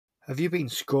Have you been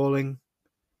scrolling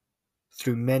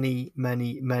through many,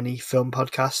 many, many film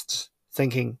podcasts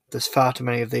thinking there's far too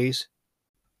many of these?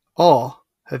 Or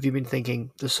have you been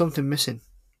thinking there's something missing?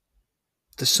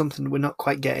 There's something we're not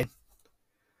quite getting?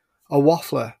 A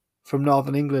waffler from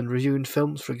Northern England reviewing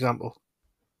films, for example.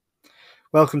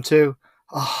 Welcome to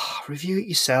Review It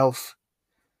Yourself.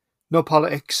 No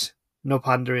politics, no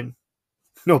pandering,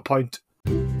 no point.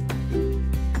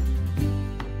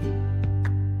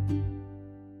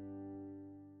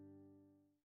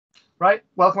 Right,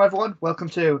 welcome everyone. Welcome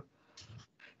to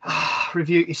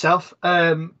Review It Yourself.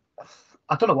 I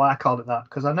don't know why I called it that,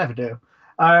 because I never do.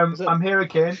 I'm here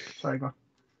again. Sorry, go on.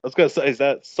 I was going to say, is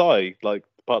that Psy, like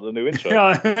part of the new intro? Yeah, I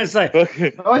was going to say.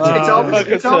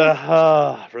 It's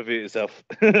always Review yourself.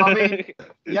 I mean,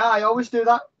 yeah, I always do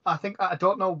that. I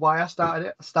don't know why I started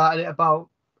it. I started it about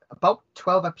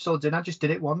 12 episodes in. I just did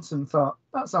it once and thought,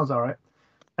 that sounds all right.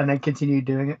 And then continued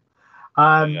doing it.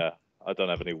 Yeah, I don't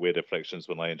have any weird reflections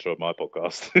when I intro my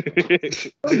podcast.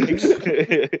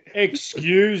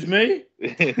 Excuse me?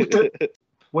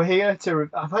 We're here to...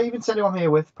 Have I even said who I'm here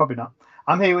with? Probably not.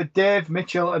 I'm here with Dave,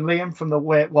 Mitchell and Liam from the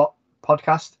Wait What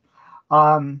podcast.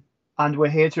 And we're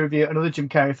here to review another Jim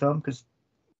Carrey film, because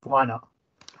why not?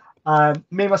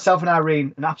 Me, myself and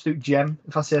Irene, an absolute gem,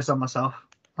 if I say so myself.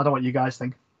 I don't know what you guys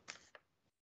think.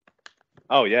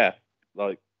 Oh, yeah.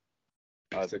 Like...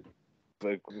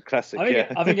 The classic,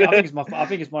 I think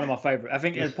it's one of my favorite. I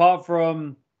think apart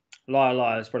from Liar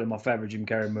Liar, it's probably my favorite Jim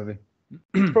Carrey movie.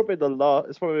 It's probably one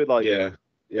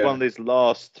of these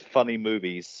last funny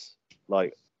movies,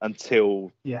 like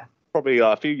until probably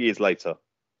a few years later.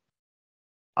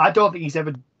 I don't think he's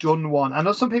ever done one. I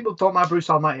know some people don't mind Bruce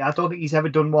Almighty. I don't think he's ever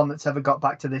done one that's ever got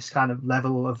back to this kind of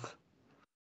level of,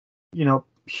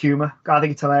 humor. I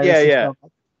think it's hilarious. Yeah.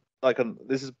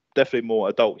 This is definitely more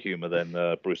adult humor than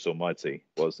Bruce Almighty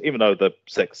was, even though the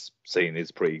sex scene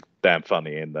is pretty damn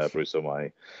funny in Bruce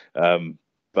Almighty.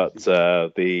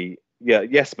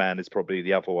 Yes Man is probably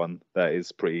the other one that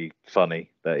is pretty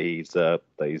funny that he's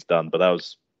done, but that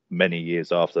was many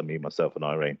years after Me, Myself and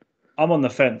Irene. I'm on the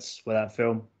fence with that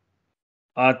film.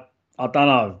 I don't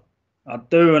know. I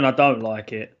do and I don't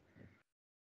like it.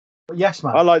 But Yes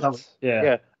Man. I liked.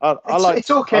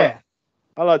 It's okay.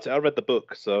 I liked it. I read the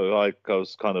book, so I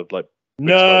was kind of like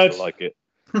nerd. To like it.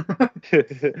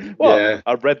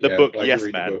 I read the book. Yes,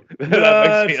 Man.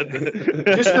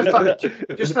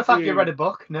 Just the fact you read a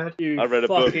book, nerd. I read a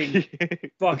book.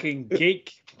 Fucking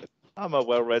geek. I'm a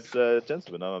well-read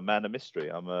gentleman. I'm a man of mystery.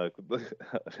 I'm an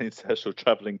international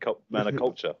traveling man of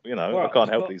culture. I can't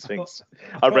help these things.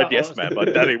 I read Yes Man by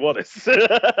Danny Wallace.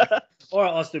 All right,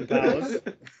 Austin Powers.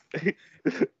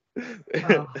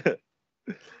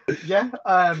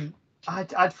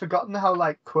 I'd forgotten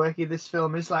how quirky this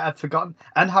film is. I'd forgotten,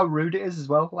 and how rude it is as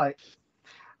well.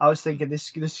 I was thinking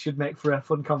this should make for a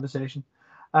fun conversation.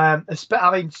 Some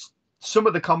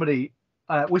of the comedy.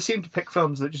 We seem to pick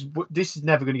films that this is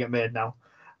never going to get made now.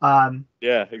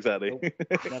 Yeah, exactly.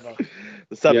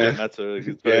 The subject matter is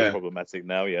very problematic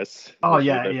now. Yes. Oh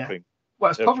yeah.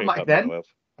 Well, it's problematic then.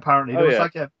 Apparently, there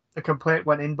was a complaint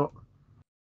went in, but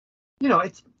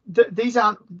these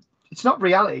aren't. It's not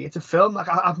reality. It's a film.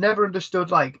 I've never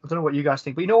understood. I don't know what you guys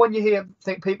think, but when you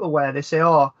think people where they say,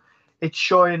 "Oh, it's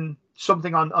showing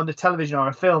something on the television or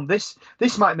a film," this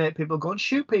might make people go and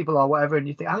shoot people or whatever, and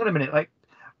you think, "Hang on a minute."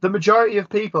 The majority of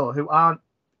people who aren't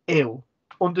ill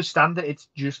understand that it's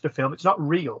just a film. It's not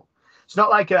real. It's not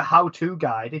like a how-to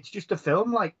guide. It's just a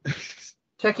film.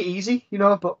 Take it easy,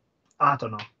 But I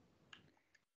don't know.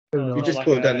 You just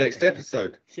spoiled that next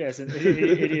episode. Yes, an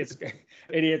idiot's guide.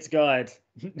 Idiot's guide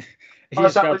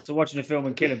to watching a film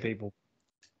and killing people.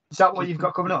 Is that what you've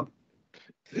got coming up?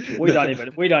 We don't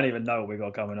even know what we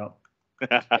got coming up.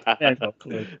 No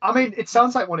clue. I mean, it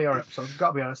sounds like one of your episodes. I've got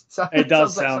to be honest. It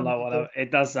does sound like one of.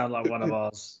 It does sound like one of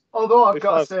ours. Although I've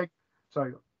got to say,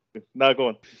 sorry. No, go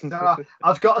on. No,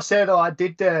 I've got to say though, I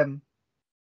did.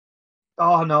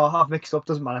 Oh no, I've mixed up.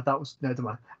 Doesn't matter. That was no, doesn't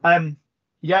matter.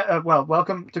 Well,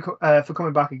 welcome to for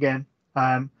coming back again.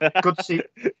 Good to see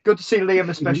Liam,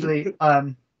 especially.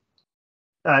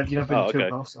 You've been too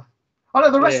well, so. Oh no,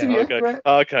 the rest of you. Okay. Great.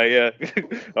 Okay, yeah.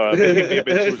 All right, I think me and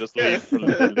Mitch will just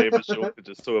leave a short and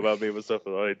just talk about me and myself.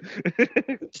 All right.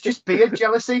 It's just beer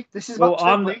jealousy. This is about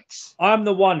 2 weeks. I'm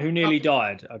the one who nearly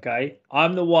died. Okay,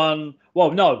 I'm the one.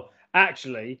 Well, no,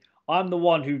 actually, I'm the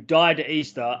one who died at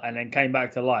Easter and then came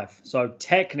back to life. So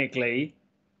technically,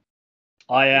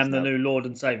 I am the new Lord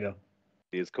and Savior.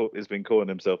 He's been calling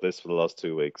himself this for the last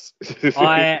 2 weeks.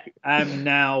 I am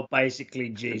now basically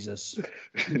Jesus.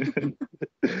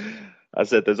 I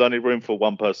said there's only room for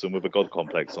one person with a god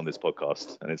complex on this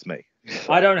podcast, and it's me.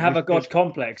 I don't have a god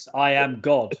complex. I am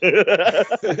God. I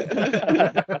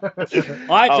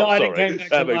died and came back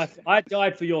to life. I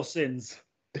died for your sins.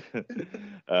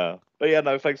 But yeah,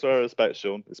 no, thanks for our respect,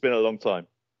 Sean. It's been a long time.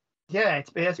 Yeah, it's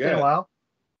been a while.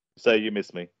 Say you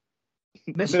miss me.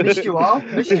 Missed you all.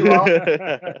 Missed you all.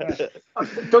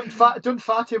 I've done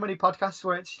far too many podcasts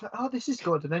where it's like, oh, this is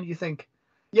good, and then you think,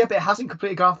 yeah, but it hasn't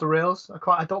completely gone off the rails.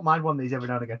 I don't mind one of these every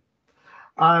now and again.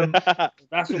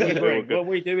 That's what we bring. What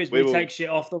we do is we take shit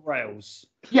off the rails.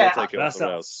 Yeah, take it off the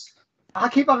rails. I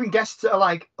keep having guests that are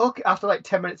like, okay, after like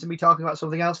 10 minutes of me talking about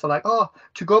something else, for like, oh,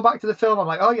 to go back to the film. I'm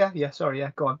like, oh yeah, sorry,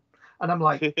 yeah, go on. And I'm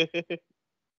like,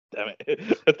 damn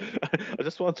it. I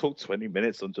just want to talk 20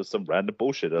 minutes on just some random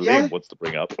bullshit that Liam wants to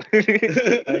bring up.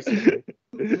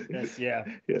 Yes, yeah.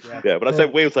 When I say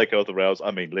we'll take it off the rails,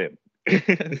 I mean Liam.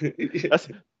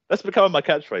 That's becoming my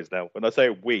catchphrase now. When I say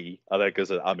we, I think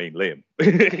I mean Liam.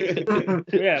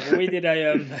 Yeah,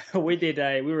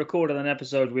 we recorded an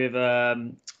episode with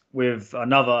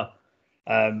another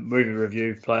movie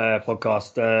review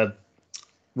podcast,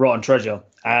 Rotten Treasure,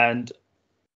 and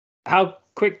how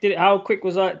quick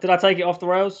was I? Did I take it off the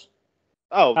rails?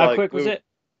 Oh, how quick was it?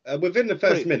 Within the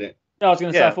first minute. I was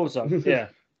going to say I thought so. Yeah,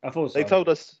 I thought so. They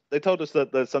told us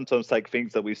that they sometimes take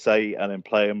things that we say and then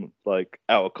play them like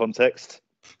out of context.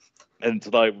 And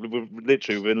like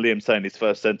literally when Liam saying his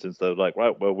first sentence, they're like,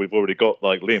 right, well, we've already got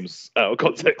like Liam's out of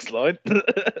context line.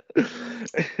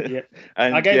 Yeah,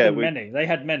 and I gave them many. They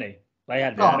had many. They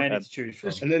had many to choose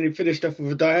from. And then he finished off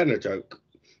with a Diana joke.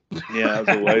 Yeah, as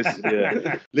always.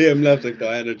 Yeah. Liam loves a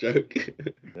Diana joke.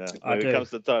 Yeah. When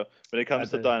it comes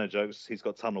to Diana jokes, he's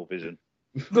got tunnel vision.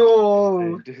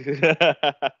 No.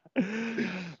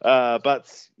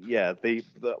 But yeah,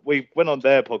 we went on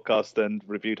their podcast and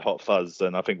reviewed Hot Fuzz,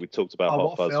 and I think we talked about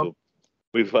Hot Fuzz. I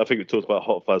think we talked about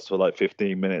Hot Fuzz for like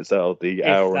 15 minutes out of the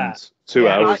hour and 2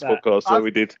 hours podcast that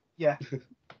we did. Yeah,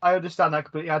 I understand that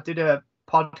completely. I did a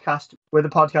podcast with a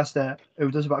podcaster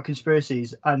who does about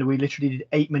conspiracies, and we literally did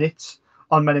 8 minutes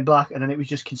on Men in Black, and then it was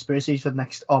just conspiracies for the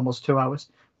next almost 2 hours.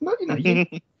 But,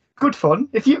 good fun.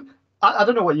 I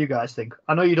don't know what you guys think.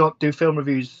 I know you don't do film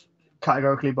reviews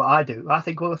categorically, but I do. I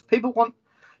think, well, if people want,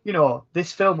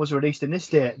 this film was released in this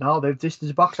date, this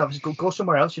is a box office, go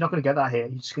somewhere else. You're not going to get that here.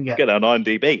 You're just going to get that on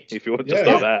IMDb if you want to do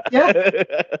that. Yeah,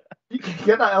 you can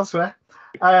get that elsewhere.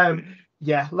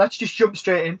 Yeah, let's just jump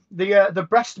straight in. The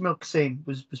breast milk scene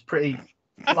was pretty.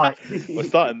 Like, we're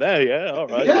starting there, yeah. All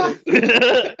right. Yeah.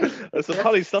 There's some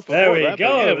funny stuff. There we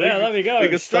go. There we go. We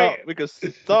can start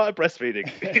breastfeeding.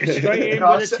 Straight in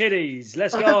with the titties.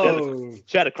 Let's go.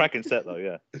 She had a cracking set though,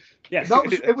 yeah. Yeah. No,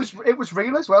 it was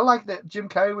real as well. Like that, Jim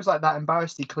Carrey was like that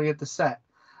embarrassed he cleared the set,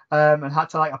 and had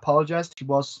to like apologize. She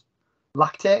was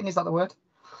lactating. Is that the word?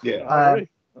 Yeah.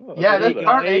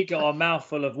 He got a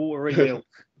mouthful of watery milk.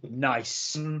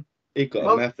 Nice. He got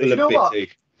a mouthful of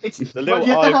bitty. It's the little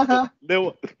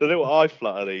eye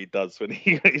flutter that he does when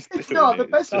he's not the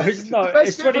best.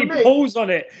 It's when he pulls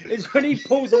on it. It's when he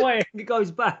pulls away and it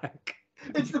goes back.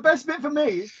 It's the best bit for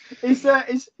me. Is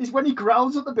when he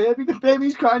growls at the baby. The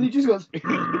baby's crying. He just goes.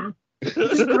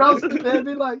 Just growls at the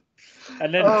baby like.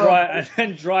 And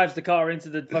then drives the car into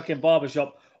the fucking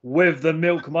barbershop with the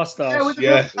milk mustache. Yeah, with the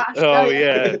milk patch.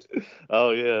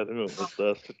 The milk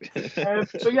mustache.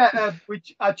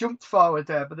 I jumped forward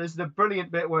there, but there's the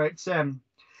brilliant bit where it's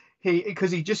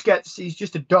he's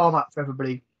just a doormat for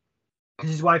everybody because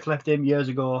his wife left him years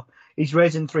ago. He's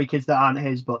raising 3 kids that aren't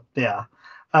his, but they are.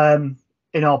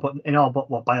 In all but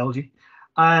what biology.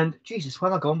 And Jesus, where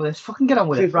am I going with this? Fucking get on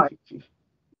with it, right?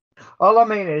 All I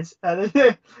mean is,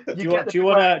 do you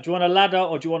want a ladder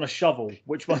or do you want a shovel?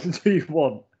 Which one do you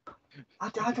want? I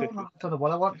don't know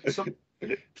what I want.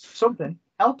 Something.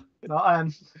 Help. No,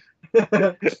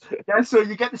 yeah, so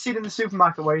you get the scene in the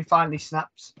supermarket where he finally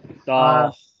snaps.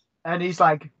 And he's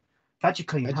like, "How'd you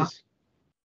clean that?"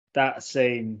 That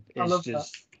scene is just that.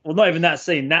 Well, not even that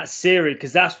scene, that series,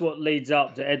 because that's what leads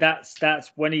up to it.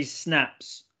 That's when he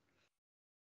snaps.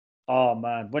 Oh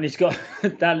man, when he's got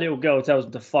that little girl tells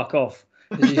him to fuck off.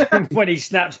 When he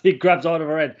snaps, he grabs hold of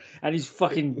her head and he's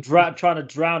fucking trying to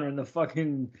drown her in the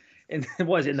fucking in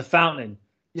the fountain.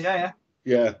 Yeah.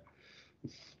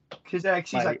 Because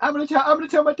she's Mate. like, I'm gonna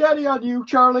tell my daddy on you,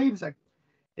 Charlie. And he's like,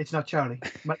 it's not Charlie.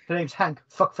 The name's Hank.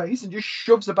 Fuckface, and just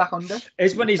shoves her back under.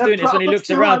 It's when he's doing it. It's when he looks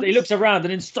around. He looks around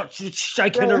and then starts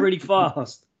shaking her really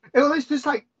fast. It's just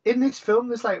like in this film,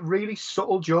 there's like really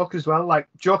subtle jokes as well, like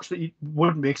jokes that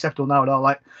wouldn't be acceptable now at all.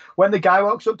 Like when the guy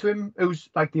walks up to him, who's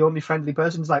like the only friendly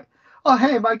person, is like, "Oh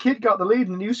hey, my kid got the lead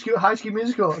in the new High School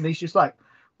Musical," and he's just like,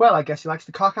 "Well, I guess he likes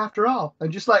the cock after all,"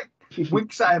 and just like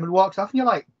winks at him and walks off, and you're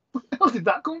like, where the hell did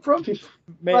that come from?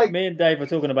 Me and Dave were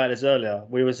talking about this earlier.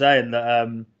 We were saying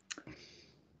that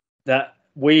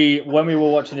when we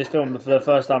were watching this film for the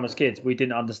first time as kids, we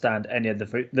didn't understand any of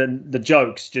the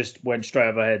jokes. Just went straight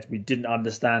over our heads. We didn't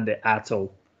understand it at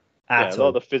all. A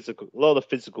lot of the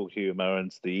physical humor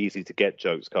and the easy to get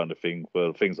jokes kind of thing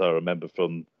were things I remember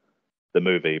from the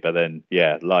movie. But then,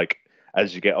 like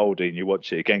as you get older and you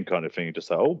watch it again, kind of thing, you're just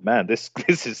like, oh man, this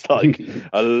is like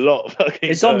a lot of fucking.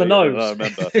 It's on the nose. I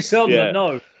remember. It's on the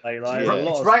nose.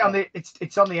 It's right on the.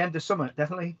 It's on the end of summer,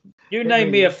 definitely. You name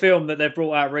me a film that they've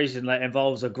brought out recently that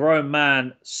involves a grown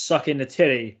man sucking the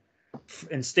titty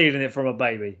and stealing it from a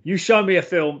baby. You show me a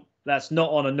film that's not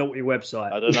on a naughty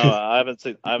website. I don't know. I haven't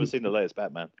seen the latest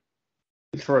Batman.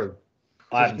 True.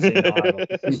 I haven't seen that either.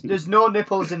 There's no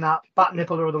nipples in that, bat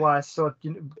nipple or otherwise. So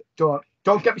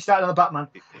don't get me started on the Batman.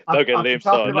 Don't get Liam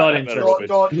started. Not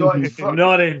interested.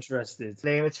 Not interested.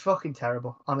 Liam, it's fucking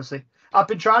terrible. Honestly, I've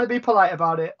been trying to be polite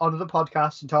about it on other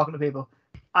podcasts and talking to people.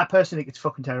 I personally think it's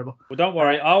fucking terrible. Well, don't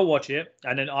worry. I'll watch it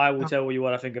and then I will tell you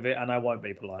what I think of it, and I won't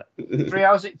be polite. 3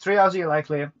 hours of your life,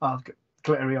 Liam. Oh,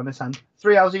 glittery on this hand.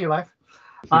 3 hours of your life.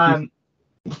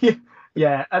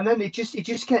 Yeah, and then it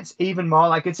just gets even more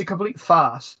like it's a complete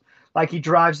farce. Like he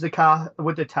drives the car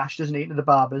with the Tash, doesn't he, to the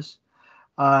barbers.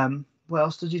 What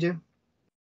else does he do?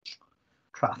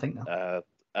 Try to think now.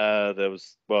 It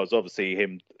was obviously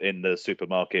him in the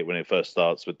supermarket when it first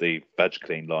starts with the veg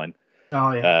clean line.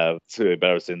 Oh yeah. Too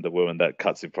embarrassing, the woman that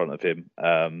cuts in front of him.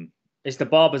 It's the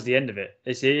barber's the end of it.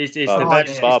 It's the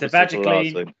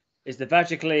Vagiclean. It's the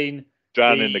Vagiclean.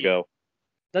 Drowning the girl.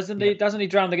 Doesn't he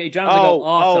drown the girl? He drowns the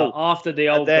girl after the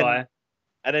old guy.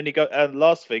 And then and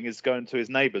last thing is going to his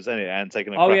neighbours, isn't it, and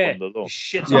taking a crap on the lawn.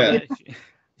 Shit's on it.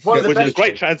 Which is a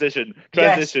great transition.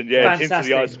 Into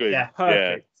the ice cream. Yeah,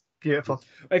 perfect. Beautiful.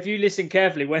 If you listen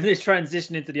carefully, when there's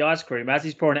transition into the ice cream, as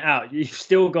he's pouring it out, you've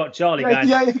still got Charlie going.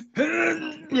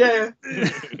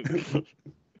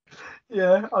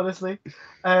 Yeah, honestly.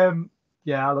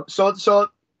 So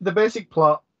the basic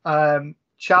plot,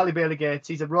 Charlie Bailey Gates,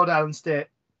 he's a Rhode Island State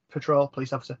Patrol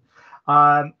police officer.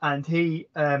 And he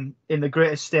in the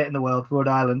greatest state in the world, Rhode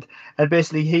Island, and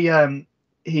basically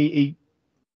he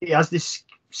has this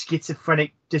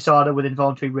schizophrenic disorder with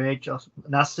involuntary rage or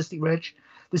narcissistic rage.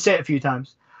 They say it a few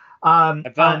times.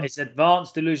 It's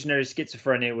advanced delusionary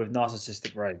schizophrenia with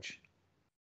narcissistic rage.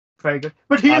 Very good.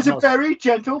 But he is a very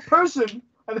gentle person.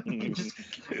 And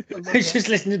he's just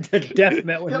listening to death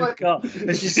metal in the car.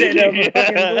 He's just sitting there with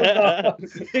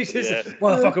fucking he's just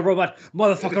motherfucker robot.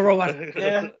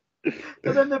 Yeah.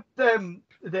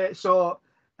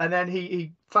 And then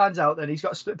he finds out that he's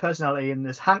got a split personality, and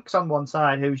there's Hank's on one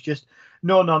side who's just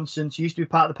no nonsense. He used to be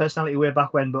part of the personality way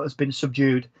back when, but has been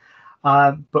subdued.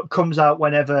 But comes out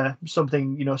whenever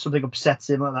something upsets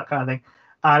him or that kind of thing.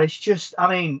 And it's just,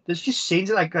 there's just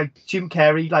scenes like Jim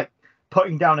Carrey like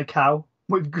putting down a cow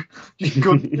with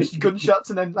just gunshots,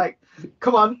 and then like,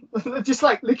 come on, just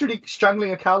like literally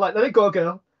strangling a cow, like let it go,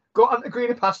 girl, go on to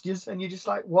greener pastures, and you're just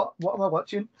like, what am I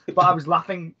watching? But I was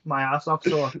laughing my ass off.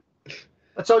 So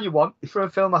that's all you want for a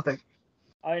film, I think.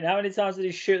 How many times did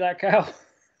he shoot that cow?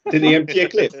 Did he empty a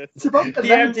clip? It's about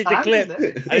he emptied the clip.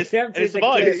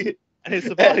 And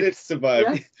it survived.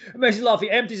 Yeah. It makes you laugh. He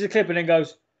empties the clip and then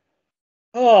goes,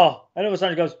 oh, and all of a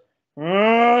sudden he goes,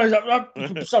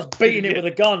 starts beating it with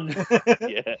a gun.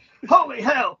 Yeah. Holy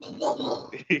hell!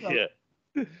 Yeah.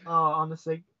 Oh,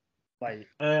 honestly. Wait.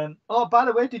 By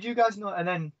the way, did you guys know? And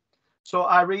then, so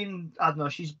Irene, I don't know,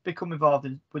 she's become involved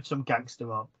with some gangster.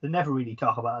 Well, they never really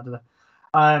talk about it, do they?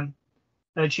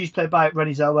 And she's played by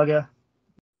Renée Zellweger.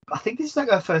 I think this is like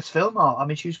her first film.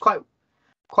 She was quite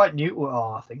new to it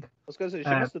all, I think. I was going to say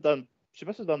she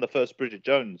must have done the first Bridget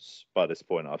Jones by this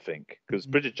point, I think, because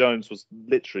Bridget Jones was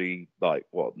literally like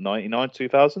what 99,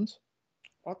 2000s.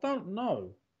 I don't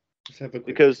know.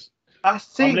 Because I'm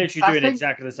literally doing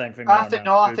exactly the same thing. I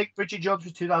think Bridget Jones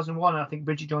was 2001, and I think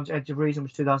Bridget Jones' Edge of Reason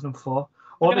was 2004.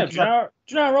 Do you know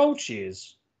how old she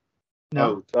is?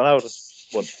 No.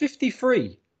 She's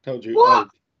 53. Told you. What?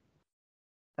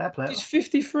 Fair play. She's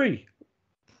 53.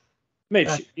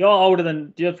 Mitch, you're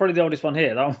probably the oldest one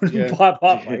here. That one Yeah. pipe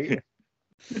up, mate.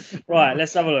 Right,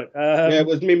 let's have a look. It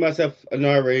was me, myself, and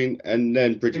Irene, and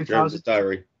then Bridget Jones'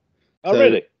 Diary. Oh,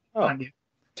 really? Oh. Thank you.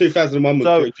 2001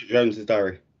 was Bridget Jones'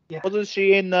 Diary. Yeah. Wasn't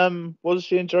she in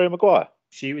Jerry Maguire?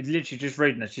 She was literally just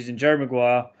reading it. She's in Jerry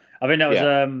Maguire. I think that was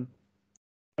I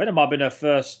think it might have been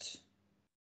her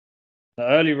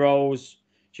early roles.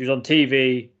 She was on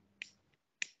TV.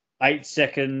 8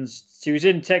 Seconds. She was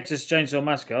in Texas Chainsaw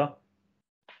Massacre.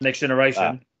 Next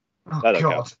Generation. Oh, That don't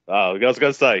God. count. Oh, I was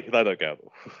going to say, that don't count.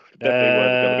 definitely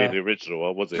weren't going to be the original,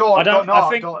 or was it? Go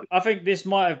on, I think this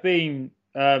might have been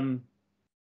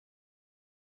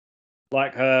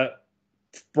like her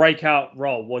breakout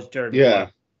role was Jeremy. Yeah.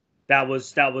 That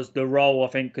was the role, I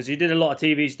think, because he did a lot of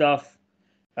TV stuff,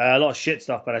 a lot of shit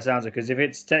stuff by the sounds of it. Because if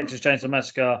it's Texas Chainsaw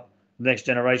Massacre, Next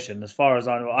Generation, as far as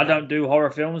I know, I don't do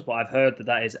horror films, but I've heard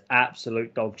that is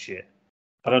absolute dog shit.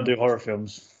 I don't do horror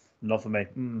films. Not for me.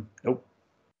 Nope.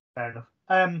 Fair enough.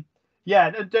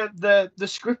 Yeah, the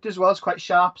script as well is quite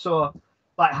sharp. So,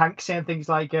 like Hank saying things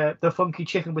like, "The funky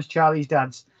chicken was Charlie's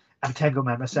dad's." I'm Tango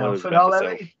Man myself, and all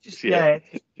that. Yeah.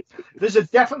 There's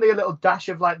definitely a little dash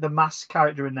of like the mask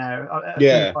character in there. At a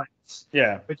few points,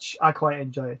 which I quite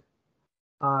enjoyed.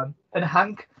 And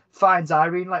Hank finds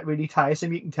Irene like really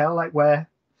tiresome. You can tell like where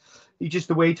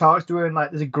the way he talks to her, and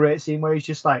like there's a great scene where he's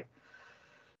just like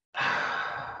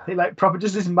he like probably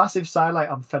just this massive sigh like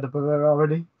I'm fed up with her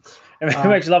already. It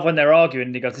makes you laugh when they're arguing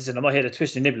and he goes, "Listen, I'm not here to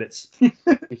twist your niblets."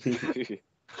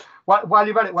 While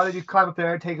you're at it, why don't you climb up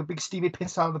there and take a big steamy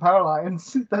piss out of the power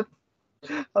lines?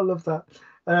 I love that.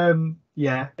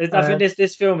 Yeah. I think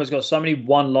this film has got so many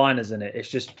one-liners in it. It's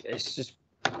just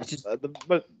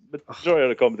the majority of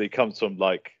the comedy comes from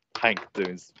like Hank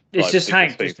doing. It's just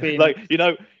Hank just being like, you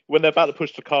know, when they're about to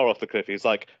push the car off the cliff, he's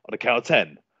like, on a count of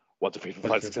 10. 1, 2, 3, 4,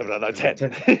 5, 6, 7, 8, 9, 10.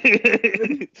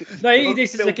 No, he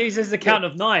says the count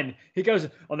of 9. He goes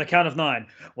on the count of 9.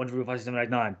 1, 2, 3, 4, 5, 6, 7, 8,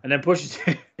 9, and then pushes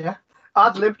it. Yeah.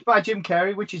 Ad-libbed by Jim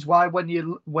Carrey, which is why when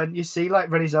you see like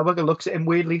Renée Zellweger looks at him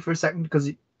weirdly for a second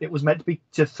because it was meant to be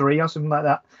to 3 or something like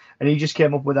that, and he just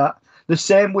came up with that. The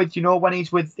same with when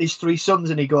he's with his 3 sons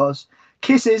and he goes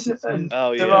kisses, and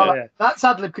that's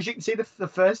ad-lib because you can see the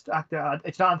first actor.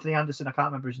 It's not Anthony Anderson. I can't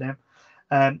remember his name.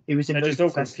 He was in. They're just all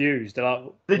confused.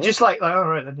 They're just like, all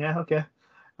right then, yeah, okay.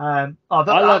 I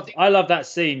love that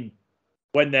scene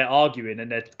when they're arguing and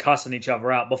they're cussing each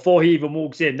other out before he even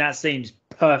walks in. That seems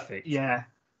perfect. Yeah.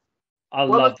 I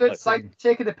love that. It's like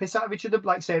taking the piss out of each other,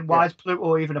 like saying, "Why is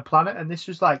Pluto even a planet?" And this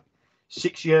was like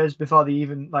 6 years before they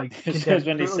even like. When he says,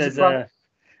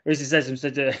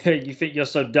 "You think you're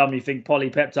so dumb? You think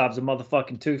polypeptide's a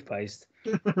motherfucking toothpaste."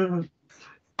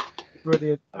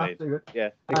 Brilliant. Yeah.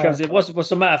 Because what's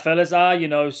the matter, fellas?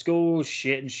 School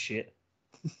shit and shit.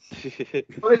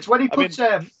 Well, it's when he puts.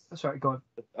 Sorry, go on.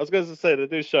 I was going to say they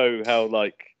do show how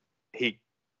like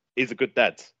he's a good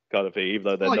dad kind of thing, even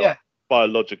though they're not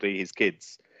biologically his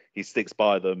kids. He sticks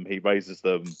by them. He raises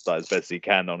them as best he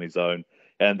can on his own.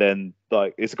 And then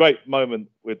like it's a great moment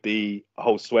with the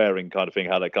whole swearing kind of thing,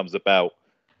 how that comes about.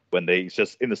 When he's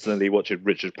just innocently watching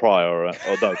Richard Pryor, or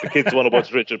no, the kids want to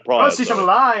watch Richard Pryor. I want to see some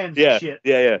lions. Yeah, shit.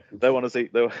 yeah. They want to see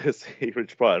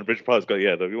Richard Pryor, and Richard Pryor's going,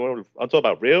 I'm talking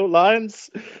about real lions.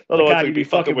 Otherwise, we'd be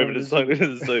fucking women in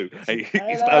the zoo. And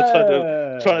he's trying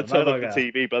to turn off the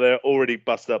TV, but they're already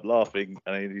busted up laughing,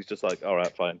 and he's just like, all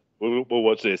right, fine, we'll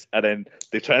watch this. And then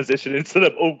they transition into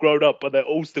them all grown up, but they're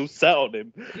all still sat on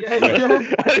him. Yeah.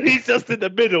 And he's just in the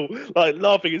middle, like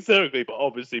laughing hysterically, but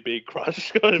obviously being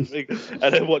crushed, kind of thing.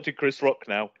 And then watching Chris Rock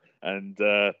now, and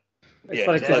it's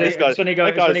funny because when he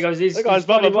goes, this guy's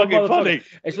motherfucking funny.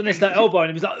 It's when they start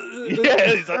elbowing him, he's like,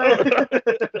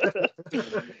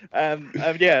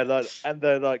 and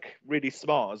they're like really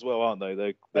smart as well, aren't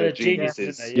they? They're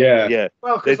geniuses. Yeah.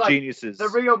 Well, they're geniuses. The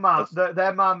real mom,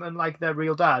 their mom, and like their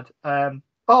real dad.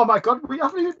 Oh my god, we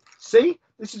haven't even see.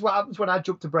 This is what happens when I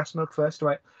jump to breast milk first,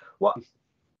 right? What?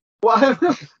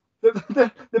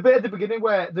 The bit at the beginning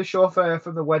where the chauffeur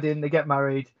from the wedding, they get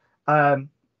married, and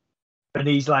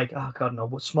he's like, oh god no,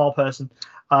 what small person,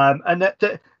 and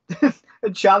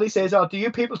and Charlie says, oh, do you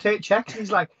people take checks? And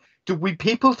he's like, do we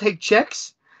people take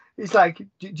checks? He's like,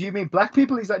 do you mean black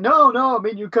people? He's like, no, I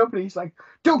mean your company. He's like,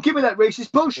 don't give me that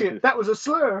racist bullshit. That was a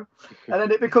slur. And then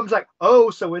it becomes like,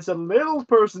 oh, so it's a little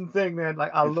person thing then.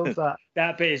 Like, I love that.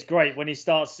 That bit is great when he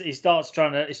starts swinging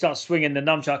the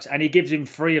nunchucks, and he gives him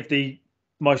 3 of the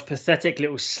most pathetic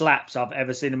little slaps I've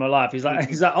ever seen in my life. He's like,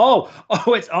 oh,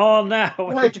 it's on now.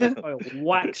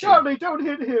 Whack Charlie, don't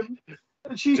hit him.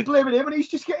 And she's blaming him, and he's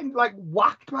just getting like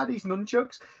whacked by these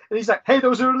nunchucks. And he's like, hey,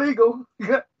 those are illegal.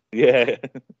 Yeah.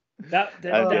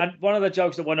 That one of the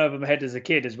jokes that went over my head as a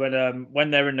kid is when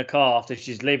they're in the car after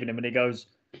she's leaving him, and he goes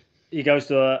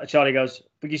to Charlie goes,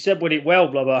 but you said we'd eat well,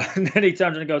 blah blah, and then he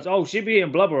turns and goes, oh, she'd be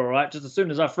eating blubber, all right, just as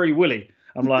soon as I free Willie.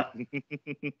 I'm like,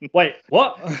 wait,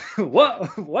 what?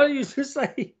 What did you just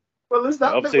say? Well, there's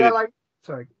that bit where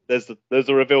sorry. There's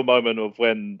a reveal moment of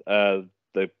when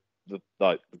the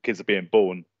kids are being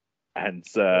born. And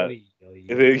the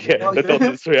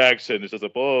doctor's reaction is just a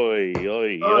boy,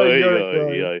 oi.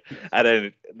 And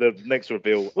then the next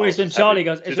reveal. Well, it's when Charlie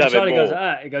goes. He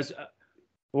goes.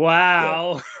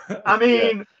 Wow. I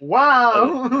mean,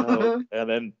 wow.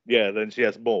 And then she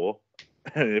has more,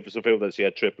 and it was revealed that she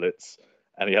had triplets.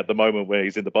 And he had the moment where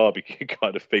he's in the barbecue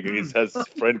kind of thing, and he has his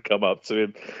friend come up to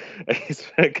him, and his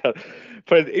friend and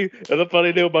the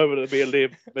funny little moment that me and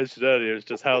Liam mentioned earlier is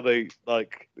just how they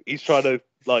he's trying to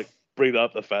bring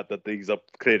up the fact that these are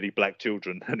clearly black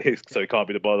children, and so he can't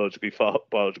be the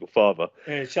biological father.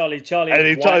 Yeah, Charlie, and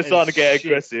he's starting to get shit.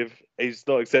 aggressive. He's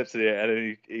not accepting it, and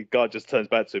then he guy just turns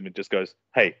back to him and just goes,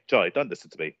 "Hey, Charlie, don't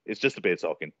listen to me. It's just a beer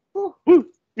talking." Woo.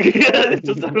 Yeah,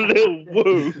 just a little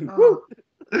woo.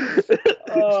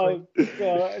 Oh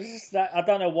god, it's just that I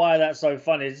don't know why that's so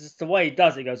funny. It's just the way he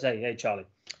does it. He goes, "Hey, Charlie,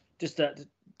 just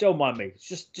don't mind me. It's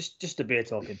just a beer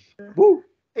talking." Woo.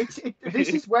 This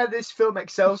is where this film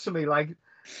excels for me.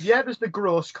 There's the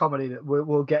gross comedy that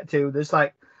we'll get to. There's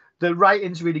the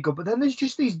writing's really good, but then there's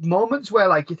just these moments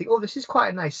where you think, oh, this is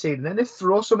quite a nice scene, and then they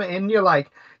throw something in. You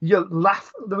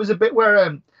laugh. There was a bit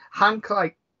where Hank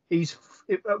he's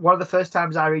one of the first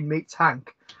times Irene meets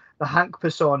Hank, the Hank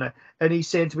persona, and he's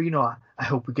saying to me, I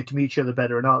hope we get to meet each other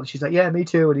better and all. And she's like, yeah, me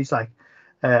too. And he's like,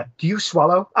 do you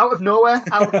swallow? Out of nowhere,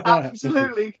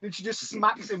 absolutely. And she just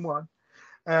smacks him one.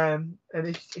 And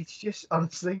it's just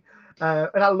honestly,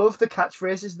 and I love the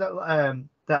catchphrases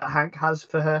that Hank has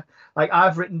for her.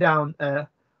 I've written down,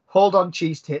 hold on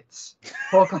cheese tits,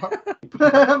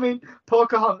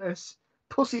 Pocahontas,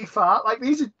 pussy fart.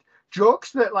 These are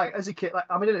jokes that as a kid,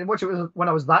 I didn't watch it when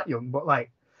I was that young, but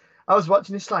I was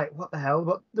watching this what the hell?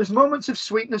 But there's moments of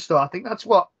sweetness though. I think that's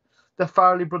what the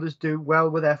Farrelly brothers do well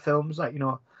with their films, like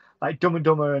Dumb and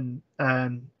Dumber, and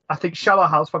I think Shallow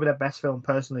Hal's probably their best film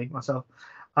personally myself.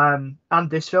 And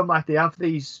this film, they have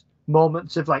these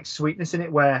moments of sweetness in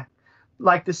it, where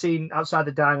the scene outside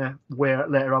the diner where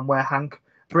later on where Hank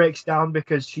breaks down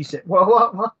because she said,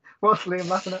 what's Liam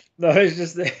laughing at? No, it's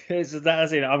just that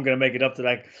scene. I'm gonna make it up to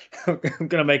that. I'm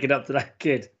gonna make it up to that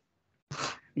kid.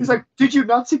 He's like, did you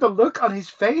not see the look on his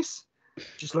face?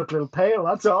 Just look a little pale,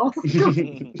 that's all.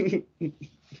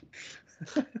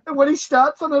 And when he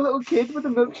starts on a little kid with a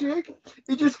milkshake,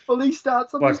 he just fully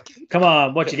starts on this kid. Come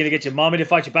on, what, you going to get your mommy to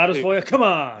fight your battles for you? Come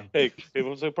on. Hey,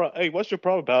 what's your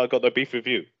problem, pal? I got no beef with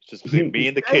you. It's just between me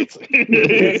and the kids.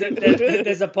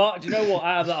 There's a part, do you know what?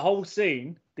 Out of that whole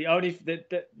scene, the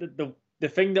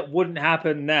thing that wouldn't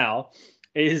happen now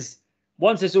is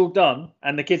once it's all done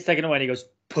and the kid's taken away and he goes,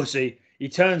 pussy, he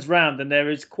turns round and there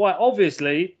is quite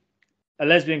obviously a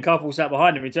lesbian couple sat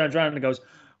behind him. He turns around and goes,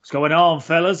 what's going on,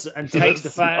 fellas? And takes the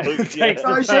fag,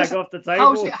 off the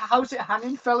table. How's it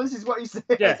hanging, fellas? Is what he said.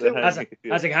 Yeah,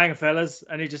 how's it hanging, fellas?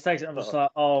 And he just takes it. I'm just like,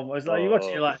 oh, it's like you watch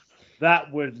it, you're like,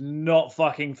 that would not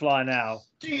fucking fly now.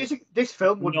 This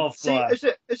film would not fly.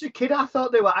 As a kid, I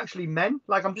thought they were actually men.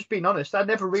 I'm just being honest. I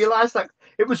never realised.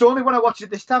 It was only when I watched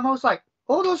it this time I was like,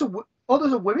 oh, those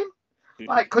are women.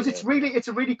 Because it's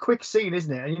a really quick scene,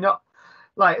 isn't it? And you're not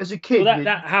as a kid. Well,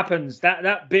 that happens.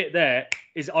 That bit there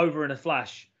is over in a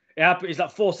flash.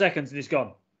 It's 4 seconds and it's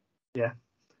gone. Yeah.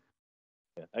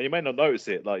 And you may not notice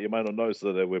it. You may not notice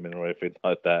that they're women or anything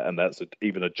like that, and that's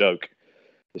even a joke.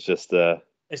 It's just.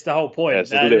 It's the whole point.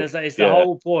 Yeah, it's the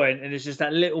whole point, and it's just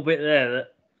that little bit there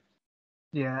that.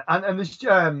 Yeah, and there's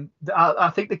I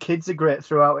think the kids are great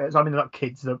throughout it. They're not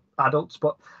kids, they're adults,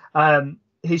 but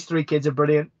his 3 kids are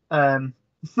brilliant.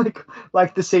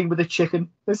 Like the scene with the chicken.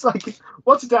 It's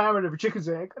what's the diameter of a chicken's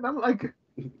egg? And I'm like,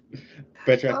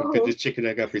 better I can fit this chicken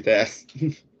egg up your ass.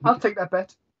 I'll take that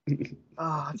bet.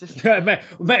 Mate,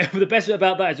 the best bit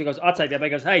about that is he goes, I'll take that bet. He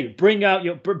goes, hey, bring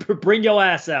your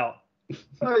ass out.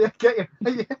 Oh yeah, get you.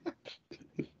 Yeah.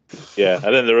 Yeah,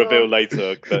 and then the reveal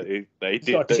later that he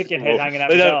did got a chicken head hanging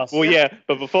out his ass. Well, yeah,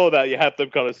 but before that, you have them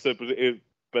kind of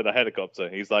but a helicopter.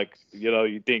 He's like,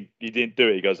 you didn't do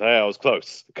it. He goes, hey, I was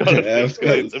close. I'm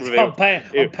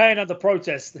paying on the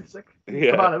protest.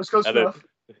 Come on, it was close enough.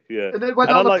 Yeah. And then when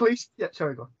all the police. Yeah,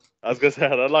 sorry, go on. I was gonna say,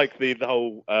 I like the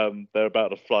whole they're about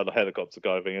to fly the helicopter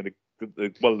guy thing, and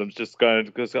one of them's just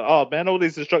going, oh man, all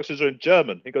these instructions are in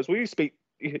German. He goes, well, you speak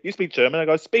German? I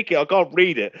go, speak it, I can't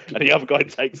read it. And the other guy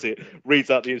takes it, reads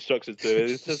out the instructions to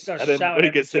it. It's just, and then when he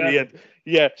gets to the end,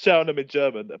 shouting them in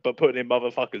German, but putting in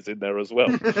motherfuckers in there as well.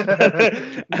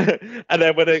 And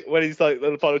then when he's like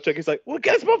the final check, he's like, well,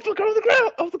 get this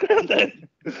motherfucker off the ground then.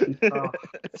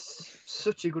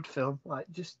 Such a good film.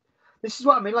 This is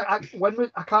what I mean. I can't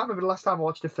remember the last time I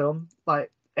watched a film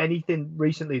anything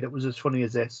recently that was as funny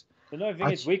as this. The no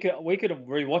thing is, we could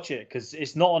rewatch it because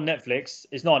it's not on Netflix.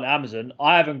 It's not on Amazon.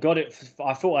 I haven't got it.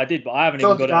 I thought I did, but I haven't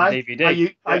even got it on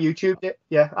DVD. I YouTubed it.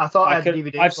 Yeah, I thought I had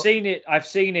DVD. I've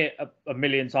seen it a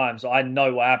million times. So I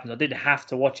know what happens. I didn't have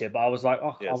to watch it, but I was like,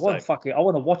 I want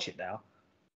to watch it now.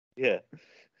 Yeah.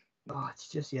 Oh, it's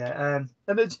just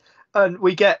and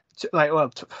we get to, like,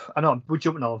 well, I know we're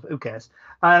jumping all. Who cares?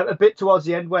 A bit towards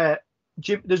the end where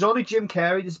there's only Jim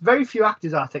Carrey. There's very few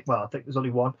actors, I think. Well, I think there's only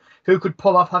one who could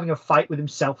pull off having a fight with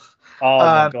himself. Oh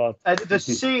my god! And the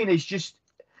scene is just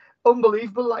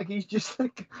unbelievable. Like he's just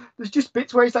like, there's just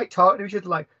bits where he's like talking to each other,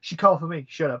 like, "She called for me,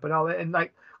 shut up," and all that. And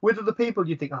like with other people,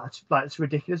 you think, "Oh, it's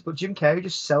ridiculous," but Jim Carrey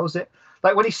just sells it.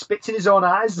 Like when he spits in his own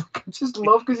eyes, like, I just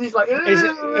love because he's like,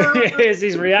 here's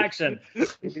his reaction.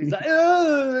 He's like,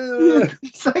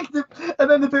 it's like and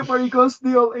then the bit where he goes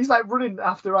to he's like running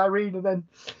after Irene, and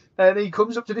then he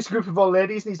comes up to this group of old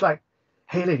ladies, and he's like,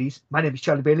 "Hey, ladies, my name is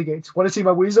Charlie Bailey Gates. Want to see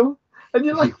my weasel?" And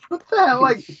you're like, "What the hell?"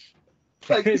 Like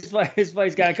his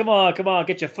face going, come on,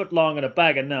 get your foot long and a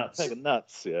bag of nuts. Bag of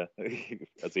nuts, yeah.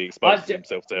 As he exposes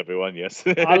himself to everyone, yes.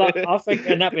 I think,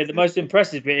 and that bit, the most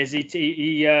impressive bit is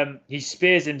he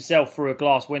spears himself through a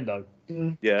glass window.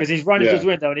 Yeah. Because he's running to his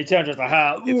window and he turns around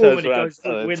like, and he goes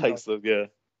through the window. Takes the, yeah.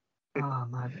 Oh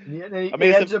man! I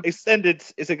mean, it's an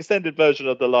extended version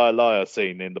of the liar liar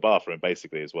scene in the bathroom.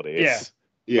 Basically, is what it is.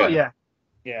 Yeah.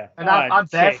 And I'm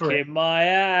there for it. My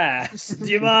ass. Do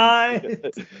you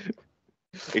mind?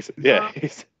 He's a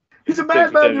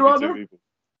madman, Your Honor.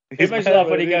 It makes me laugh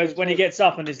when he gets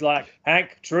up and he's like,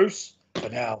 "Hank, truce for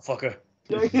now, fucker."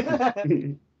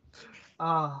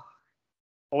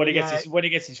 Or when he gets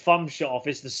his thumb shot off,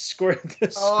 it's the screen.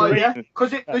 Oh yeah,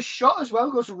 because the shot as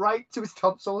well goes right to his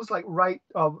tonsils, like right,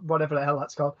 or whatever the hell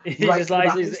that's called. He's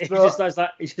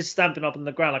just stamping up on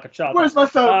the ground like a child. Where's my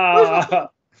phone?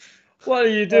 What do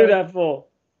you do that for?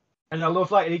 And I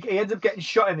love, like, he ends up getting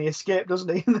shot in the escape,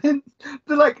 doesn't he? And then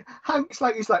they're like, Hank's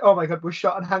like, he's like, "Oh my god, we're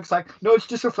shot," and Hank's like, "No, it's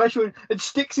just a flesh wound," and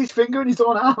sticks his finger in his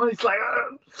own arm, and he's like,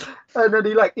 "Ugh." And then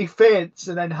he faints,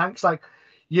 and then Hank's like,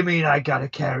 "You mean I gotta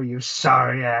carry you,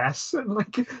 sorry ass?" And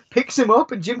like picks him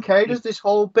up, and Jim Carrey does this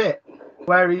whole bit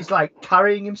where he's like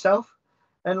carrying himself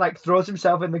and like throws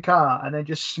himself in the car, and then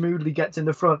just smoothly gets in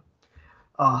the front.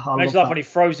 Oh, I love that. When he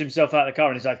throws himself out of the car,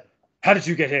 and he's like, "How did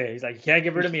you get here?" He's like, "You can't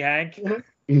get rid of me, Hank."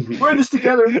 We're in this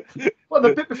together. Well,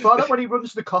 the bit before that, when he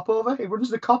runs the cop over,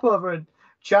 and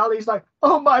Charlie's like,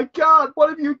 "Oh my god, what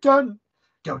have you done?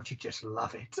 Don't you just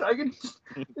love it?"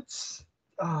 It's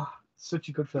such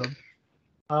a good film.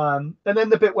 And then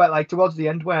the bit where, like, towards the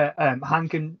end, where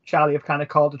Hank and Charlie have kind of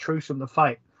called a truce from the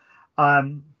fight,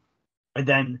 and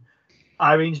then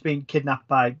Irene's being kidnapped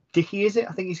by Dickie, is it?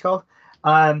 I think he's called.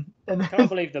 And then, I can't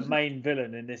believe the main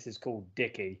villain in this is called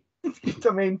Dickie.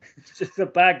 I mean, just the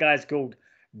bad guy's called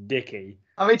Dickie.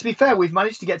 I mean, to be fair, we've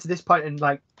managed to get to this point and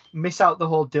like miss out the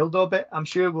whole dildo bit. I'm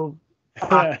sure we'll.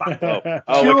 We're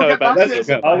coming back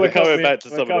to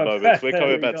some of the moments. We're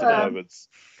coming back to the moments.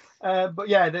 But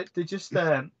yeah, they just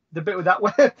the bit with that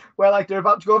where like they're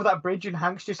about to go over that bridge and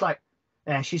Hank's just like,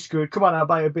 "Yeah, she's screwed. Come on, I'll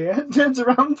buy a beer." And turns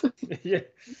around. Yeah,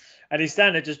 and he's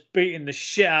standing there just beating the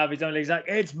shit out of his own legs. Like,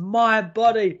 "It's my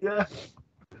body." Yeah.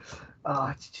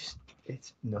 Oh,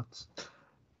 it's nuts.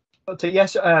 But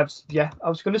yes, I was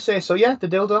going to say the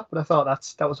dildo, but I thought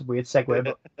that was a weird segue.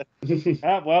 But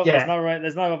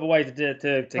there's no other way to get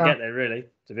there, really.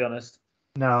 To be honest.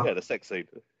 No. Yeah, the sex scene.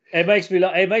 It makes me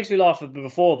laugh.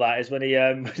 Before that is when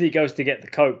he goes to get the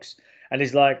cokes, and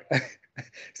he's like,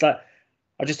 it's like,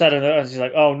 "I just had and he's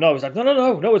like, "Oh no," he's like,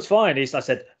 no, it's fine." I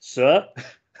said, "Sir,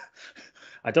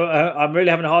 I'm really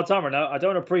having a hard time right now. I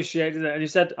don't appreciate it." And he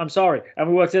said, "I'm sorry." And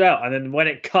we worked it out. And then when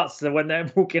it cuts to when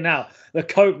they're walking out, the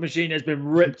Coke machine has been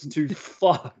ripped to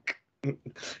fuck.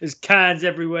 There's cans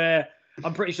everywhere.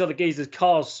 I'm pretty sure the geezer's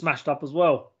car's smashed up as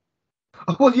well.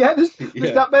 Well, yeah, there's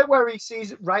that bit where he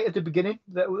sees right at the beginning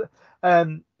that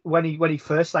when he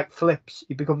first like flips,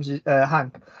 he becomes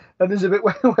Hank. And there's a bit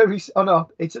where he's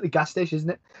it's at the gas station, isn't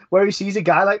it? Where he sees a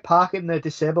guy like parking the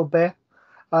disabled bay.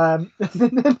 He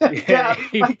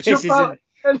pisses out,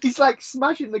 and he's like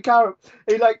smashing the car up.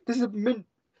 He like, this is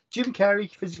Jim Carrey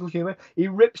physical humor. He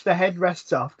rips the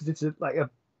headrests off because it's like a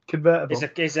convertible.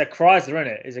 It's a Chrysler, isn't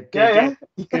it? It's a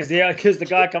because the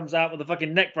guy comes out with a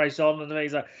fucking neck brace on, and then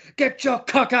he's like, "Get your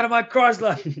cock out of my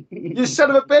Chrysler, you son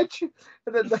of a bitch!"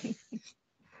 And then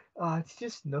it's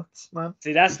just nuts, man.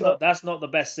 See, that's not the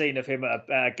best scene of him at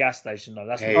a gas station, though.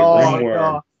 That's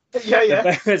yeah.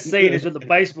 The best scene is with the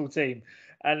baseball team.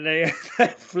 And they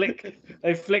flick the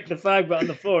fag button on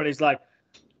the floor, and he's like,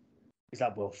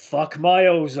 "Well, fuck my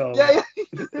ozone." Yeah.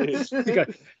 He goes,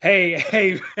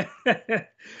 hey,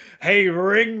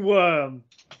 ringworm,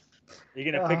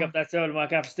 you're gonna pick up that soda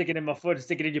mic after sticking in my foot and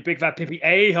stick it in your big fat pippy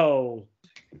a-hole.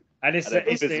 And it's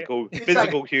physical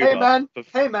like, humor.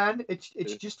 Hey man,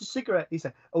 it's just a cigarette. He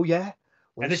said, "Oh yeah."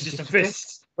 Well, and it's just a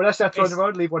fist. When I start throwing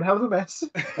around, leave one hell of a mess.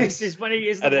 It's just when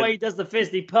the way he does the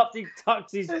fist, he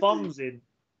tucks his thumbs in.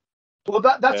 Well,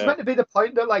 that's meant to be the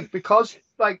point that, like, because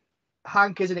like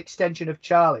Hank is an extension of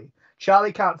Charlie.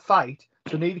 Charlie can't fight,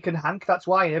 so neither can Hank. That's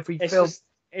why in every film,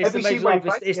 every scene where he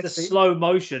fights, it's the slow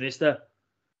motion. It's the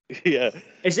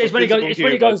It's when he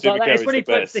goes like that. It's when he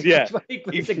puts the he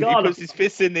puts his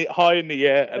fists high in the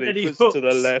air and he puts hooks to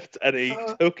the left and he's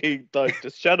hooking like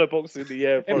just shadowbox in the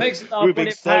air. It makes it laugh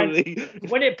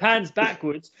when it pans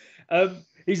backwards.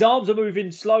 His arms are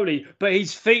moving slowly, but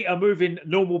his feet are moving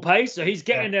normal pace. So he's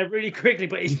getting there really quickly,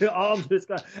 but his arms are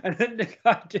going. And then the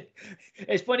guy,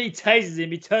 it's when he tases him,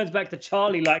 he turns back to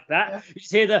Charlie like that. Yeah. You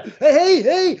just hear the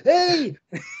hey.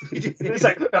 It's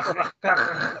like,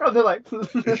 and they're like,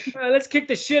 let's kick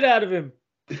the shit out of him.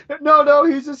 No,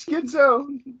 he's a schizo.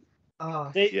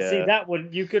 See that one?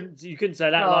 You couldn't say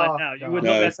that line now. You would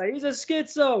not say he's a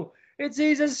schizo. He's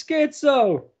a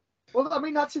schizo. Well, I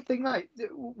mean, that's the thing, like,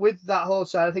 with that whole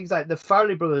side of things, like the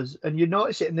Farrelly brothers, and you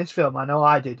notice it in this film, I know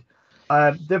I did.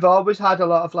 They've always had a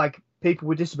lot of, like, people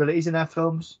with disabilities in their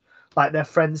films. Like, their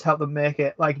friends help them make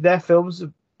it. Like, their films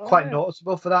are quite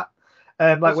noticeable for that.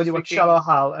 Like, when you watch Shallow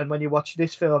Hal, and when you watch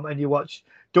this film, and you watch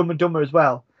Dumb and Dumber as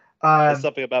well. There's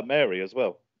something about Mary as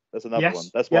well. That's another one.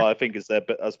 That's why I think is their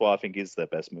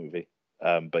best movie.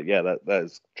 But yeah, that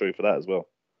is true for that as well.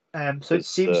 So it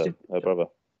seems to her brother.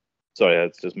 Sorry,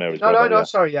 it's just Mary's brother. No,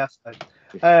 sorry, yes.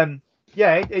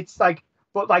 It's like,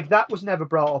 but like that was never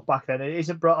brought up back then. It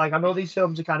isn't brought, like, I know these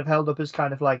films are kind of held up as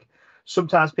kind of like,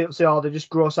 sometimes people say, oh, they're just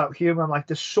gross out humor. I'm like,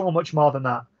 there's so much more than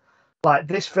that. Like,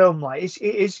 this film, like, it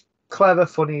is clever,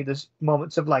 funny. There's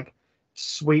moments of like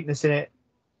sweetness in it,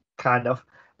 kind of.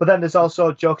 But then there's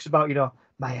also jokes about,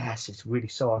 my ass is really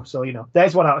sore. So,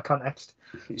 there's one out of context.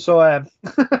 So,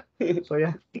 so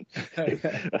yeah.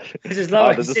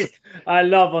 I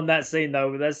love on that scene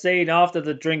though. That scene after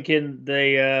the drinking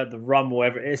the rum or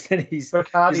whatever it is, and he's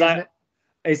like,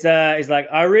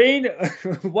 Irene,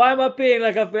 why am I being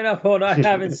like I've been up all night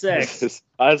having sex?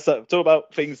 I talk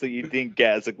about things that you didn't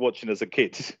get watching as a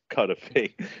kid, kind of thing.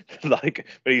 Like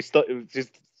when he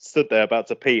just stood there about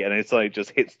to pee, and it's like just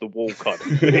hits the wall, kind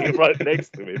of thing, right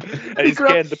next to him, and he's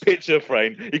getting the picture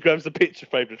frame. He grabs the picture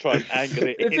frame to try and angle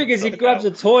it. The thing is, he grabs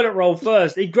a toilet roll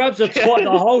first. He grabs the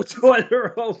whole toilet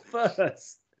roll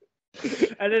first.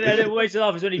 And then waits it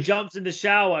off is when he jumps in the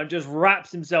shower and just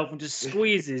wraps himself and just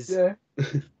squeezes. Yeah.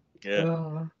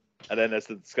 And then there's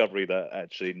the discovery that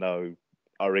actually no,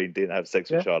 Irene didn't have sex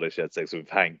with Charlie. She had sex with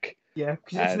Hank. Yeah,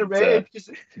 because it's narrated. Because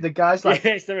the guy's like,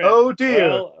 "Oh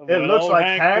dear, it looks like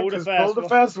Hank has pulled the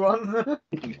first one."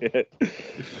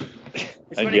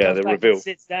 And yeah, the reveal.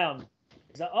 Sits down.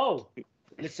 He's like, "Oh,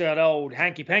 let's say that old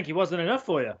hanky panky wasn't enough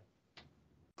for you."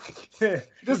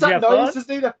 Does that noise just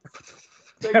need a?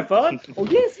 Have fun? Oh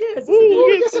yes. Ooh,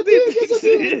 yes, I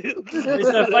did.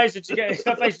 It's her face that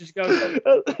she goes.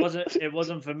 It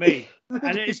wasn't for me.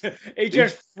 And he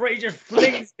just flings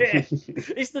it.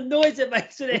 It's the noise it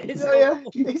makes when it hits the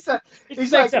wall.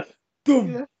 He's like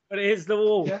boom, but it hits the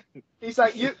wall. Yeah. He's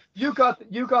like, you got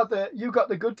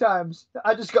the good times.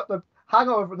 I just got the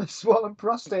hangover from the swollen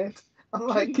prostate. I'm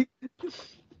like.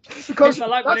 Because I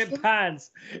like when it pans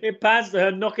to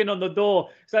her knocking on the door.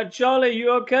 It's like, Charlie,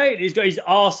 you okay? And he's got his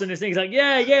arse in his thing. He's like,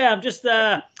 yeah, I'm just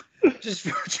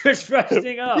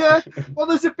resting up. Yeah. Well,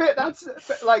 there's a bit that's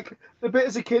like the bit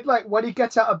as a kid, like when he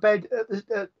gets out of bed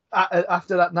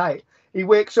after that night, he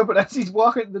wakes up and as he's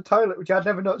walking to the toilet, which I'd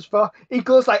never noticed before, he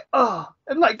goes like, oh,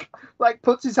 and like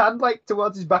puts his hand like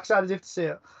towards his backside as if to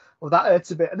say, well, that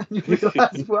hurts a bit, and then you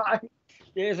realise why.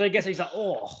 Yeah, so I guess he's like,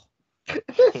 oh.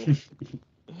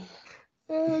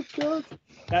 Oh God!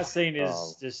 That scene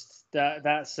is just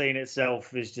that scene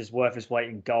itself is just worth its weight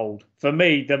in gold. For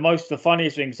me, the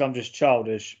funniest thing, 'cause I'm just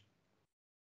childish,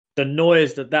 the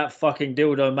noise that fucking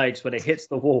dildo makes when it hits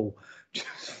the wall just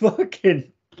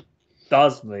fucking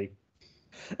does me.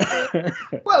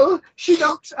 Well,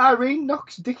 Irene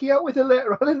knocks Dickie out with her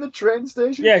later on in the train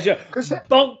station. Yeah, sure.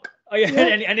 Bonk. Oh, yeah.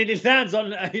 And then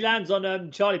he lands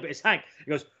on Charlie, but it's Hank.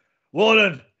 He goes,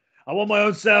 Warden, I want my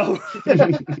own cell.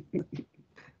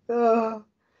 Oh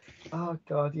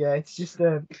God, yeah, it's just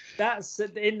that's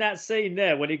in that scene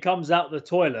there when he comes out the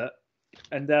toilet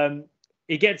and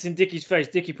he gets in Dickie's face.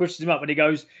 Dickie pushes him up and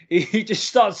he just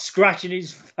starts scratching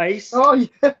his face. Oh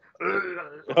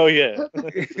yeah.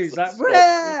 He's like,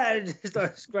 he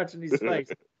starts scratching his face.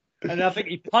 And I think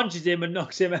he punches him and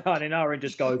knocks him out, and Irene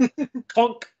just goes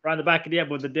conk around the back of the head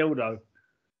with the dildo.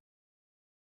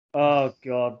 Oh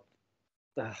God.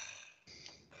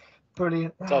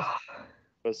 Brilliant.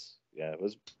 It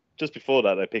was just before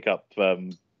that they pick up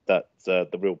the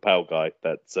real pal guy.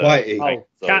 Whitey.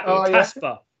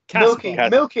 Casper. Milky. I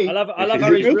love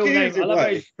how his real name.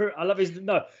 I love his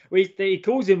no. He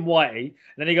calls him Whitey, and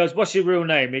then he goes, "What's your real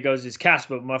name?" He goes, "It's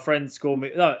Casper. My friends call me."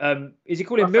 No, is he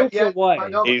calling Milky or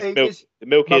Whitey? He's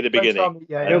Milky at the beginning.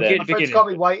 Milky at the beginning. Friends call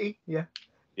me Whitey. Yeah.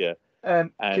 Yeah.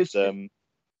 And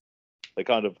they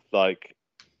kind of like.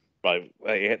 Right,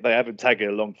 they have him tagging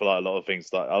along for like a lot of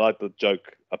things. Like I like the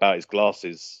joke about his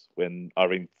glasses when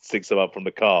Irene sticks them up from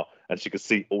the car, and she can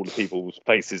see all the people's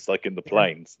faces like in the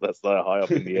planes. That's like high up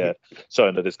in the air,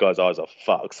 showing that this guy's eyes are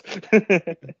fucked.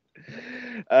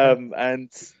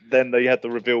 And then they had the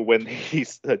reveal when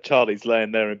Charlie's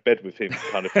laying there in bed with him,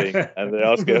 kind of thing, and they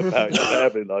ask him about his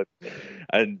family life,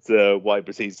 and White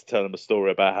proceeds to tell him a story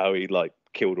about how he like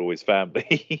killed all his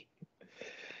family.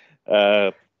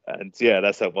 And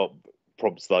that's what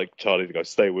prompts like Charlie to go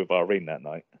stay with Irene that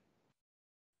night.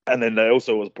 And then they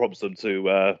also prompts them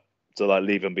to like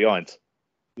leave him behind.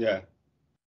 Yeah.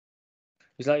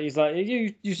 He's like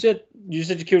you said you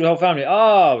killed the whole family.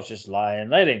 Oh, I was just lying.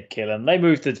 They didn't kill him. They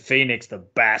moved to Phoenix, the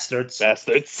bastards. Yeah.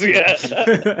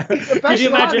 Could you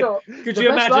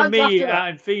imagine me out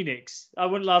in Phoenix? I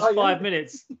wouldn't last 5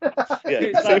 minutes.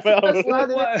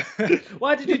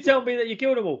 Why did you tell me that you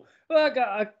killed them all? Well,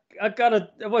 I got a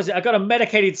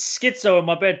medicated schizo in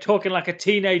my bed talking like a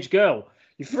teenage girl.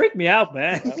 You freaked me out,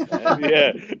 man.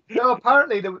 Yeah. No,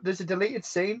 apparently there's a deleted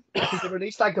scene because they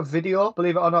released like a video,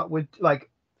 believe it or not, with like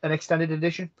an extended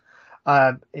edition,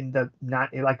 in the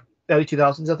early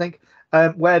 2000s, I think,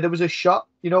 where there was a shot,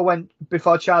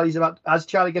 before as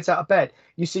Charlie gets out of bed,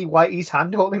 you see Whitey's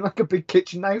hand holding like a big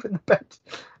kitchen knife in the bed.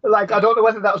 Like I don't know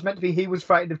whether that was meant to be he was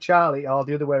frightened of Charlie or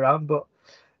the other way around, but.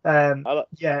 I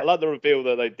like the reveal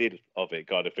that they did of it,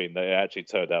 kind of thing. They actually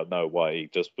turned out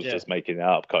Whitey just making it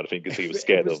up, kind of thing, because he was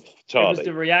scared of Charlie. It was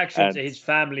the reaction to his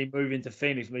family moving to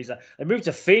Phoenix. He's like, they moved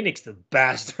to Phoenix, the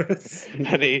bastards.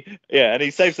 and he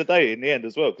saves the day in the end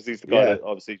as well, because he's the guy that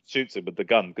obviously shoots him with the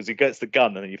gun, because he gets the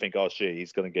gun and then you think, oh shit,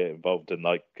 he's going to get involved and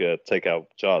like take out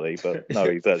Charlie, but no,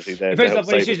 he's actually there.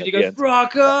 He goes,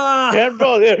 rock on!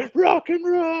 Yeah, rock and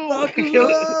roll.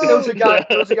 Kills a guy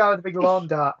with a big lawn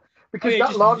dart. Because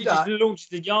that lawn dart, just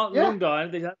launched the lawn dart,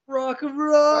 and they're like, rock and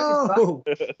roll.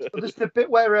 There's the bit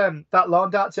where that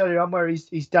lawn dart's earlier on, where he's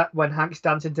when Hank's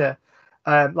dancing to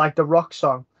like the rock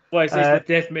song. Well,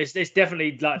 it's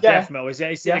definitely like death metal. It's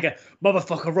like a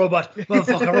motherfucker robot,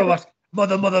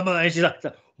 mother, and she's like,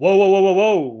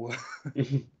 whoa.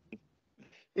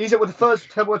 He's with the first,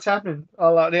 tell me what's happening.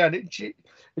 All out there, and she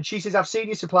says, I've seen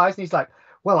your supplies, and he's like,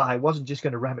 well, I wasn't just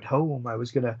going to ram it home. I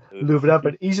was going to move it up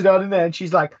and ease it out in there. And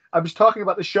she's like, I was talking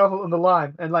about the shovel and the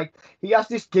lime. And like, he has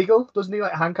this giggle, doesn't he?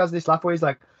 Like, Hank has this laugh where he's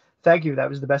like, thank you.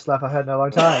 That was the best laugh I heard in a long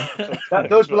time.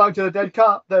 Those belong to the dead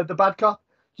cop, the bad cop.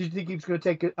 Do you think he was going to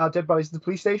take our dead bodies to the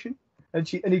police station? And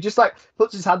he just like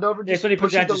puts his hand over and just when he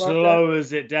puts it, just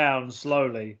lowers it down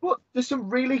slowly. Well, there's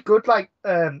some really good, like,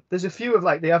 there's a few of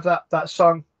like, they have that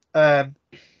song, can't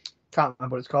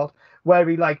remember what it's called, where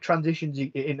he like transitions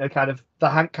into kind of the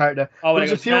Hank character. Oh,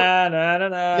 there's a few. We're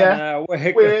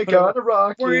gonna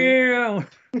rock you.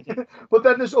 But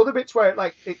then there's other bits where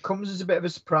it comes as a bit of a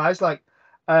surprise, like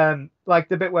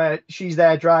the bit where she's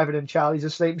there driving and Charlie's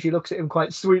asleep. And she looks at him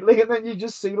quite sweetly, and then you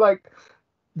just see like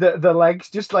the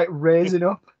legs just like raising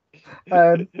up.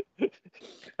 And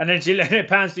then it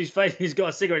pans to his face. He's got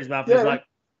a cigarette in his mouth. And he's like,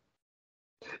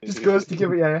 just goes to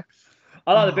give it.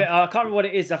 I like the bit. I can't remember what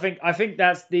it is. I think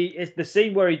it's the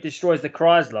scene where he destroys the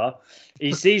Chrysler.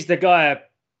 He sees the guy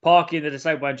parking the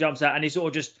disabled and jumps out, and he sort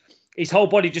of just his whole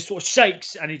body just sort of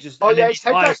shakes, and he just his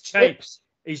eyes change.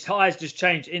 His eyes just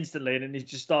change instantly, and then he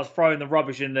just starts throwing the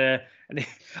rubbish in there. And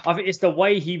I think it's the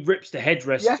way he rips the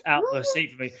headrest out of the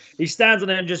seat for me. He stands on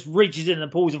it and just reaches in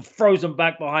and pulls and throws them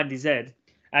back behind his head,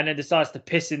 and then decides to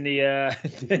piss in the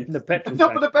in the petrol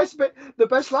tank. But the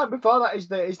best line before that is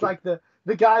like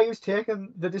the guy who's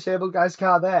taken the disabled guy's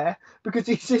car there, because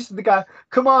he says to the guy,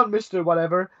 come on, Mr.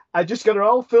 Whatever, I just got it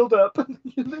all filled up. And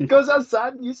he goes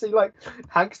outside and you see like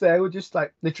Hank's there with just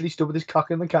like literally stood with his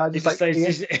cock in the car. He's just like,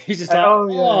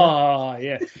 oh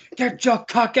yeah. Get your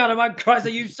cock out of my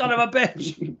Chrysler, you son of a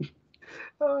bitch.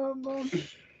 Oh man.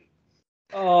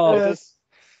 Oh,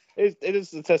 it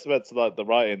is a testament to like the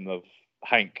writing of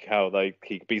Hank, how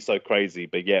he could be so crazy,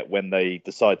 but yet when they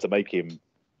decide to make him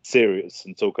serious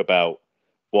and talk about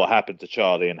what happened to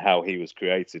Charlie and how he was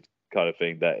created, kind of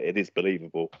thing, that it is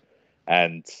believable.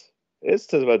 And it's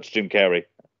testament to Jim Carrey.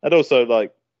 And also,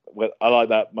 like, I like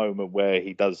that moment where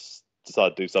he does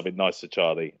decide to do something nice to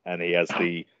Charlie, and he has for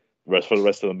the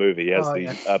rest of the movie, he has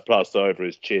plaster over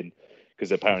his chin,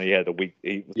 because apparently he had a weak.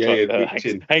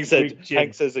 Hank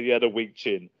says that he had a weak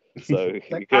chin. So he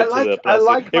Like,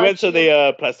 went to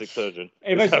the plastic surgeon.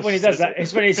 When he does that,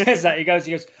 it's when he says that he goes,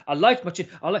 I liked my chin.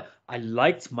 I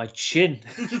liked my chin.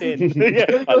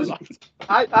 Yeah,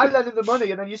 I lent him the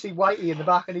money, and then you see Whitey in the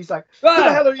back, and he's like, "Who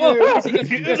the hell are you?"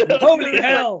 He goes, holy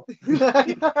hell!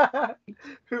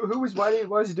 Who was Whitey?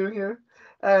 What is he doing here?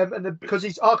 Because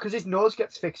his nose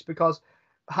gets fixed because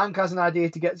Hank has an idea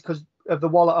to get because of the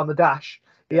wallet on the dash.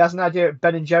 He has an idea at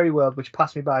Ben and Jerry World, which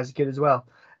passed me by as a kid as well.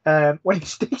 When he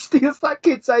steals that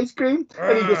kid's ice cream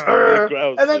and he gets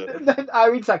gross, and then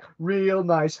Irene's like, real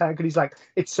nice, Hank, and he's like,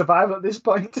 it's survival at this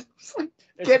point. It's like,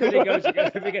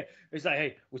 it's like,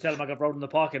 hey, we'll tell him I got rolled in the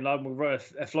parking lot. We'll run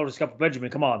a Florida Cup of Benjamin.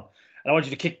 Come on, and I want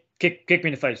you to kick me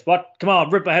in the face. What? Come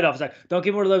on, rip my head off. It's like, don't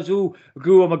give me one of those. Ooh,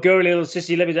 I'm a girly little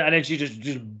sissy. Let me. And then she just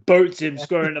boats him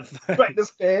square in the face. Right in the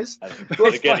face.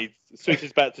 And again, he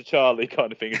switches back to Charlie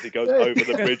kind of thing as he goes over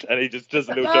the bridge, and he just does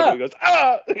a little jump and goes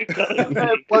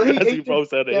as he rolls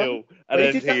down the hill, and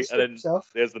then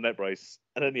there's the neck brace,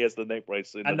 and then he has the neck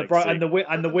brace and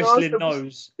the whistling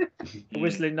nose. The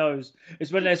whistling nose.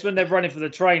 It's when they're running for the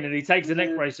train, and he takes the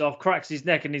neck brace off, cracks his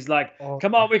neck, and he's like,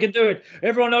 "Come on, we can do it.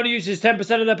 Everyone only uses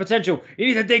 10% of their potential. You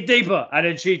need to dig deeper." And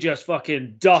then she just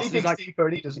fucking dusts. She digs deeper,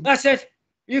 and he doesn't. That's it.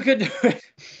 You can do it.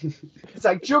 It's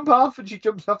like, jump off, and she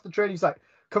jumps off the train. He's like,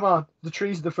 come on, the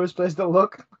tree's the first place to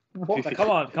look. Like, come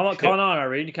on,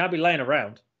 Irene. You can't be laying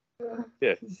around.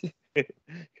 Yeah.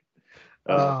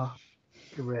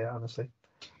 Great, honestly.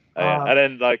 And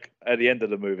then, like, at the end of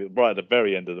the movie, right at the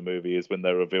very end of the movie, is when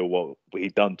they reveal what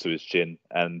he'd done to his chin,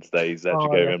 and he's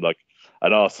actually gave him like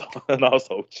an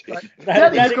arsehole chin.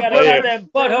 Daddy got a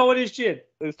butthole in his chin.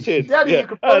 His chin. Daddy, you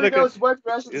can probably know his wet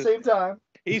breast at the same time.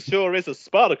 He sure is a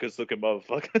Spartacus-looking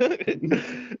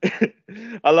motherfucker.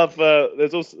 I love.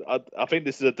 There's also. I think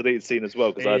this is a deleted scene as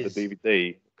well because I had the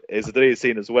DVD. It's a deleted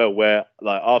scene as well where,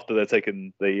 like, after they're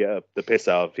taking the piss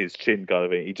out of his chin, kind of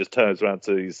thing, he just turns around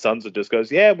to his sons and just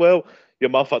goes, "Yeah, well,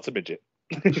 your mum fucked a midget."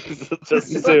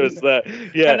 Just serious there.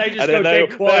 Yeah, and they just go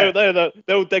dead quiet.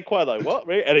 They're all dead quiet, like, what?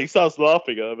 Really? And he starts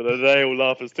laughing at them, and then they all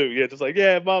laugh as too. Yeah, just like,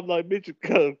 yeah, mum, like midget.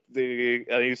 And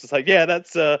he's just like, yeah,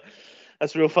 that's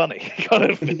real funny,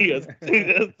 kind of thing. It's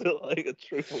like a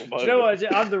truthful moment. Do you know what?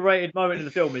 An underrated moment in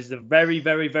the film is the very,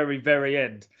 very, very, very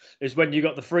end. Is when you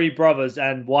got the three brothers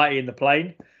and Whitey in the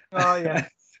plane. Oh yeah.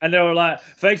 And they were like,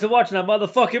 "Thanks for watching that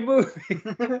motherfucking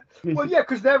movie." Well, yeah,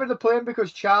 because they're in the plane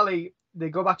because Charlie. They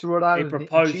go back to Rhode Island. He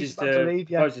proposes to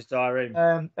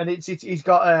Irene. And he's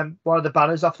got one of the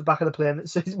banners off the back of the plane that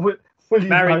says, "Will you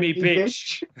marry me,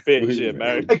 bitch?" Bitch, yeah,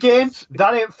 marry. Again,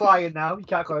 that ain't flying now. You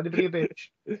can't call anybody a bitch.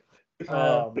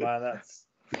 Oh man, that's.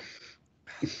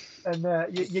 And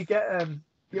you get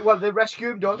well, they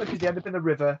rescue him, don't they? Because they end up in the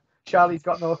river. Charlie's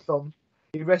got no thumb.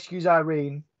 He rescues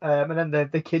Irene, and then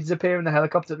the kids appear in the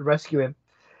helicopter to rescue him.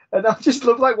 And I just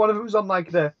love like one of them's on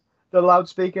like the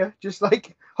loudspeaker, just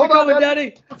like, hold on,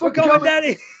 Daddy. We're coming,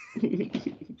 Daddy.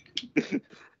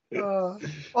 Oh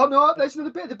no, there's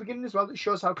another bit at the beginning as well that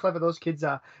shows how clever those kids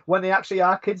are. When they actually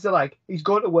are kids, they're like, he's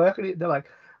going to work, and they're like,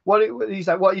 he's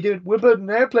like, what are you doing? We're building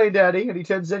an airplane, Daddy. And he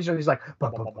turns his engine on, he's like,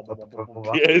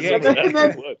 and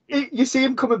then you see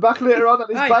him coming back later on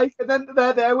his bike, and then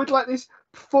they're there with like this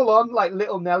full-on like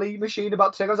little Nelly machine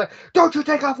about to take off. I was like, don't you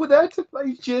take off with that? Like,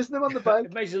 he's chasing them on the bike.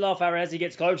 It makes you laugh, Harry, as he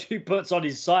gets close. He puts on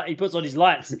his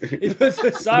lights. He puts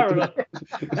the siren on.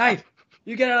 Hey,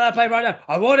 you get out of that plane right now.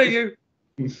 I wanted you.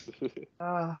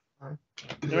 The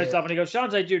rest of it, he goes,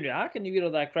 Shantae Jr., how can you get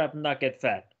all that crap and not get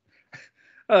fat?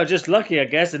 Oh, just lucky, I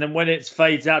guess. And then when it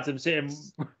fades out to him sitting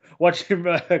watching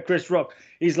Chris Rock,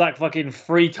 he's like fucking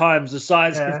 3 times the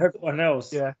size of everyone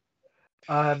else.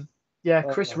 Yeah.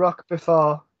 Chris Rock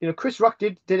before, Chris Rock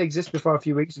did exist before a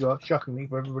few weeks ago, shockingly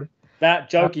for everybody. That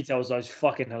joke he tells is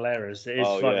fucking hilarious. It is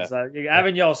funny. Yeah. It's like, you're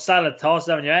having your salad tossed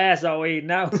on your ass all eating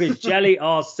now with jelly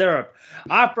or syrup.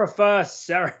 I prefer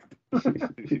syrup.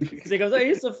 He goes, hey,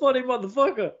 he's a funny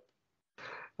motherfucker.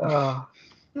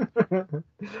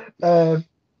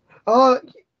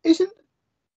 Isn't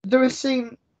there a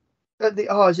scene at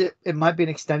the it might be an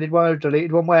extended one or a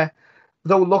deleted one where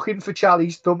they're looking for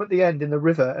Charlie's thumb at the end in the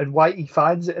river and Whitey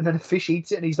finds it and then a fish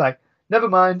eats it and he's like, never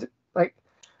mind. Like,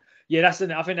 yeah, I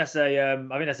think that's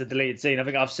a deleted scene. I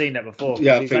think I've seen that before.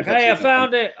 Yeah, he's like, hey, I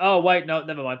found it. Oh wait, no,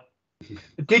 never mind.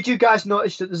 Did you guys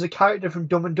notice that there's a character from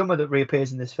Dumb and Dumber that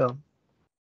reappears in this film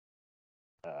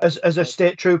as a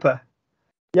state trooper?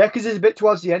 Yeah, because there's a bit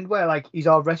towards the end where like he's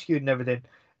all rescued and everything,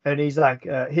 and he's like,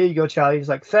 "Here you go, Charlie." He's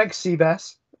like, "Thanks,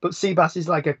 Seabass," but Seabass is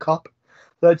like a cop.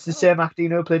 So it's the same actor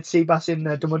who played Seabass in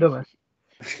Dumb and Dumber.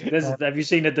 Have you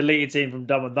seen the deleted scene from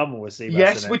Dumb and Dumber with Seabass?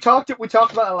 Yes, we talked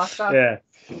about it last time. Yeah.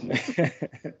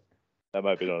 That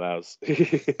might be on ours. That's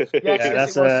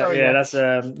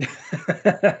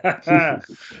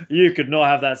you could not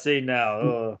have that scene now.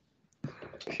 Oh.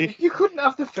 You couldn't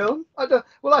have the film. I don't.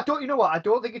 You know what? I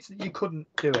don't think it's that you couldn't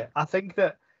do it. I think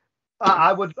that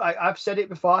I would. I've said it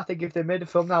before. I think if they made a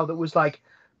film now that was like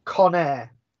Con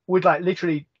Air, with like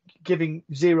literally giving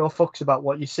zero fucks about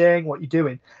what you're saying, what you're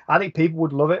doing, I think people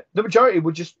would love it. The majority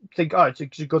would just think, oh, it's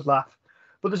a good laugh.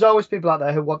 But there's always people out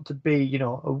there who want to be,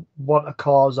 want a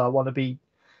cause or want to be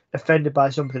offended by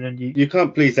something, and you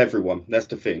can't please everyone. That's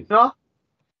the thing. No,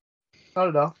 I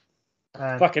don't know.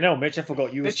 Fucking hell, Mitch! I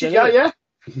forgot you were still here. Yeah.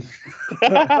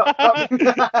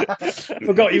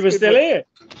 Forgot you were still here.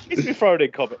 He's been throwing in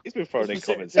comments.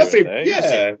 Comments.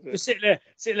 Yeah. Sitting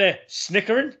there,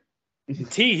 snickering.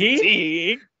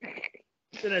 Tee-hee.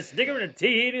 Snickering and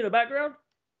tee-hee in the background.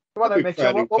 Come on then,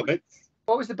 Mitchell.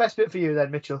 What was the best bit for you then,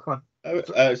 Mitchell? Come on.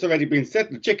 It's already been said.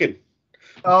 The chicken.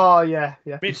 Oh yeah.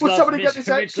 Mitch loves watching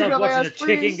the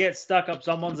chicken get stuck up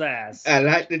someone's ass. I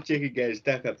like the chicken getting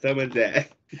stuck up someone's ass.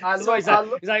 I like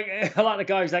the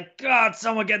guy who's like, God,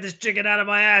 someone get this chicken out of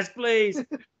my ass, please.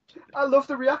 I love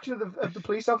the reaction of the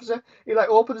police officer. He like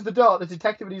opens the door, the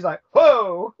detective, and he's like,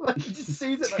 whoa! Like he just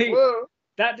sees it like, whoa.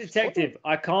 That detective,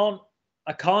 I can't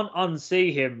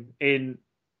unsee him in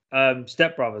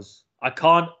Step Brothers. I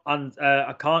can't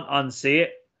unsee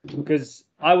it because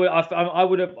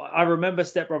I remember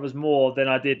Step Brothers more than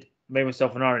I did Me,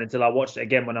 Myself and Irene until I watched it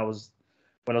again when I was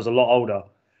a lot older.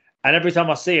 And every time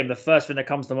I see him, the first thing that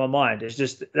comes to my mind is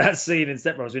just that scene in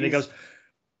Step Brothers when he goes,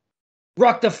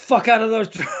 "Rock the fuck out of those,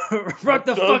 rock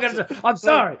the fuck out of those." I'm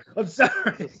sorry. Rock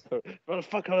the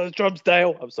fuck out of those drums,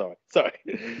 Dale. I'm sorry.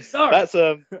 That's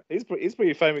he's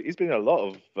pretty famous. He's been in a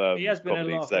lot of he has been in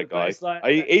a lot of that guy. like,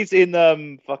 he's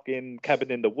in fucking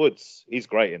Cabin in the Woods. He's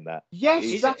great in that.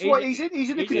 Yes, that's what he's in. He's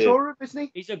in the control room, isn't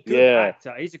he? He's a good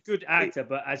actor. He's a good actor,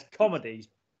 but as comedy, he's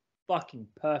fucking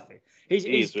perfect.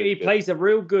 He plays a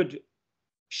real good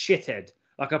shithead,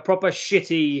 like a proper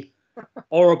shitty,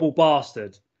 horrible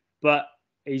bastard. But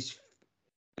his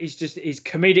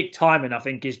comedic timing, I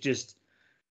think, is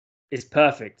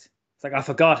perfect. It's like, I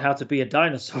forgot how to be a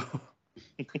dinosaur.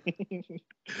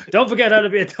 Don't forget how to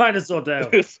be a dinosaur, Dale.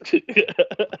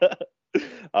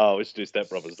 Oh, we should do Step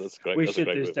Brothers. That's great. We should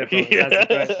do Step Brothers. That's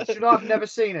great. You know, I've never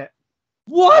seen it.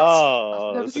 What?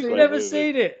 Oh, I've never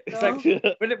seen it. It's like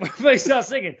when they start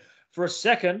singing, for a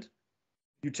second,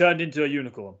 you turned into a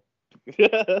unicorn.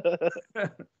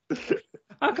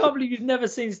 I can't believe you've never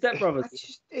seen Step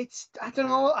Brothers. I don't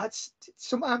know.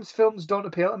 Sometimes films don't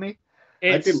appeal to me.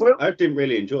 I didn't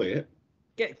really enjoy it.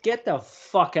 Get the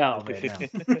fuck out of it now.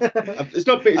 It's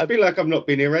been like I've not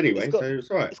been here anyway, so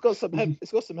it's all right. It's got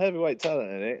some heavyweight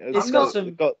talent in it.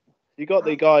 You got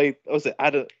the guy. What was it,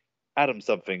 Adam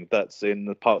something? That's in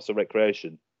the Parks and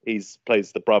Recreation. He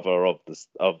plays the brother of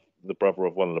the brother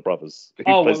of one of the brothers. He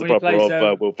plays the brother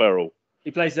of Will Ferrell. He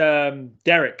plays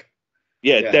Derek.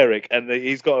 Yeah, Derek, and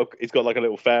he's got like a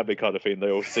little family kind of thing.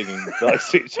 They're all singing like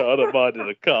 "Sweet Child of Mine" in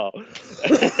a car.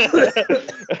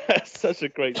 That's such a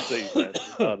great scene, man.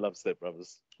 I love Step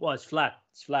Brothers. Well, it's flat.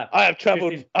 I have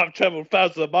travelled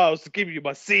thousands of miles to give you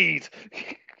my seed.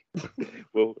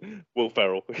 Will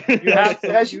Ferrell. You have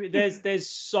to, there's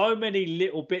so many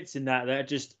little bits in that are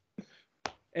just.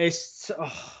 It's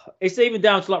even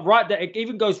down to like right there. It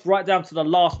even goes right down to the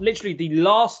last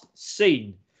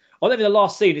scene. I think the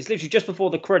last scene. It's literally just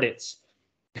before the credits,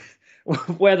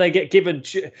 where they get given.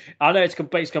 I know it's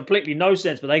completely no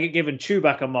sense, but they get given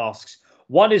Chewbacca masks.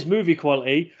 One is movie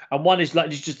quality, and one is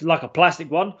just like a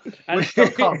plastic one. And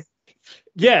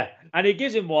yeah, and he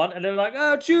gives him one, and they're like,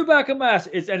 "Oh, Chewbacca mask."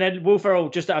 And then Will Ferrell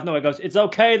just out of nowhere goes, "It's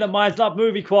okay that mine's not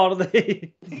movie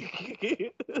quality."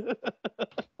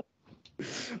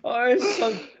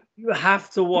 You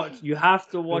have to watch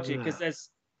it because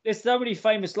there's so many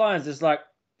famous lines. It's like,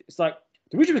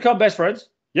 do we just become best friends?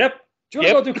 Yep. Do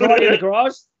you want to go do karate in the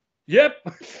garage? Yep.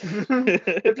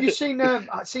 Have you seen?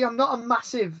 See, I'm not a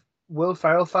massive Will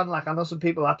Ferrell fan. Like, I know some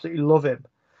people absolutely love him,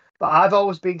 but I've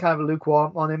always been kind of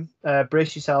lukewarm on him.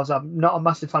 Brace yourselves. I'm not a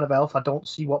massive fan of Elf. I don't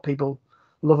see what people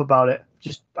love about it.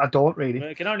 I don't really.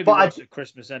 It can only be watched at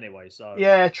Christmas anyway, so.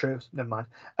 Yeah, true. Never mind.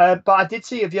 But I did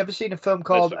see. Have you ever seen a film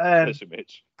called?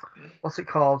 What's it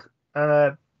called?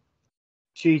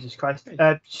 Jesus Christ.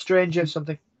 Stranger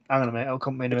something. Hang on a minute. I'll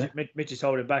come in a minute. Mitch is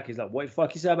holding back. He's like, "What the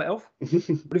fuck you say about Elf? What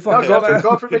the fuck?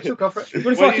 Go for it, Mitchell. Go for it. What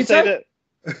the fuck you say?"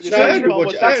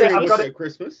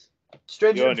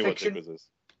 Stranger than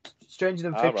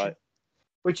Fiction. Right.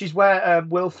 Which is where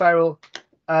Will Ferrell,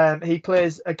 he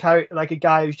plays a character like a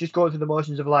guy who's just going through the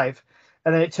motions of life,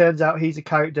 and then it turns out he's a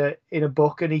character in a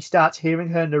book, and he starts hearing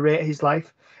her narrate his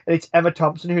life, and it's Emma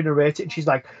Thompson who narrates it, and she's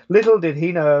like, "Little did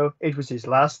he know it was his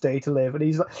last day to live," and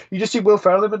he's like, you just see Will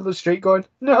Ferrell in the middle of the street going,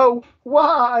 "No,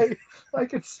 why?"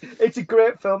 Like it's a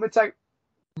great film. It's like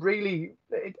really,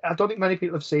 I don't think many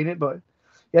people have seen it, but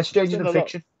yeah, Stranger Than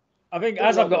Fiction. I think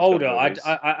as I've got older, I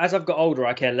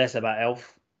care less about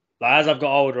Elf. Like as I've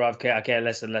got older, I care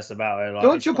less and less about it. Like,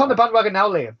 don't jump on the bandwagon now,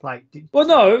 Liam. Like, well,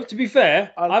 no. To be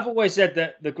fair, I've always said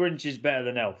that the Grinch is better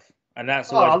than Elf, and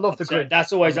that's always I love the Grinch.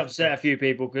 That's always upset a few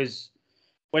people because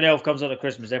when Elf comes on at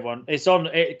Christmas,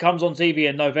 it comes on TV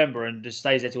in November and just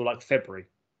stays there till like February.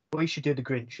 We should do the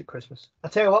Grinch at Christmas. I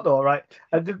tell you what, though, right?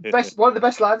 One of the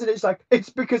best lines in it is like,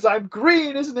 "It's because I'm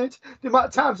green, isn't it?" The amount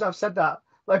of times I've said that.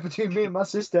 Like between me and my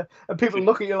sister, and people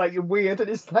look at you like you're weird, and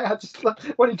it's like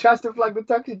when he tries to flag the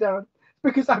taxi down,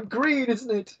 because I'm green, isn't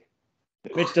it?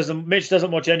 Mitch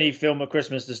doesn't watch any film at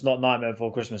Christmas that's not Nightmare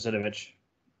Before Christmas, does it, Mitch?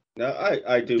 No,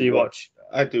 I do. Do you watch?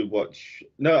 I do watch.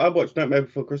 No, I watch Nightmare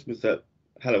Before Christmas at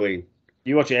Halloween.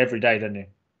 You watch it every day, don't you?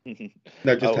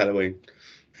 No, just Halloween.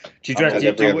 Do you dress?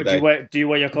 Do you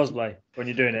wear your cosplay when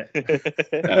you're doing it?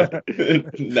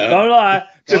 No. Don't lie.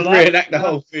 Just reenact the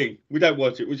whole thing. We don't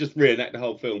watch it. We just reenact the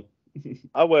whole film.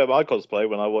 I wear my cosplay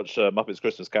when I watch Muppets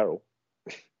Christmas Carol.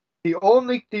 The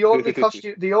only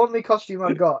costume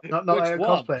I've got, not a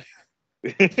cosplay.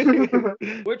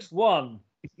 Which one?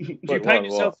 Do you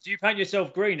paint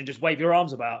yourself green and just wave your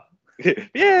arms about?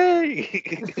 Yay!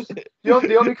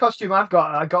 The only costume I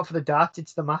got for the dart.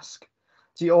 It's the mask.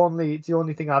 It's the only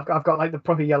thing I've got. I've got like the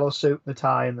proper yellow suit, the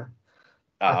tie, and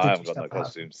I haven't got no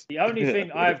costumes. The only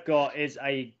thing I've got is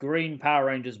a green Power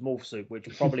Rangers morph suit, which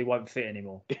probably won't fit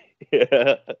anymore.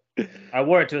 Yeah. I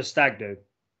wore it to a stag do.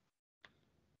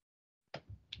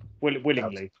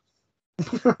 Willingly.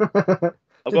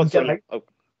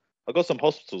 I've got some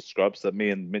hospital scrubs that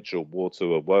me and Mitchell wore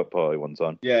to a work party one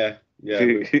time. Yeah.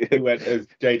 We went as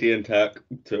JD and Turk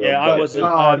to. Yeah, I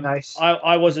wasn't. Nice.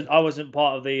 I wasn't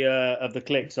part of the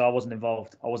clique, so I wasn't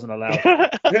involved. I wasn't allowed.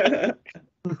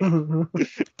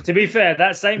 To be fair,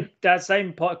 that same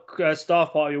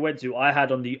staff party we went to, I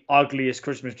had on the ugliest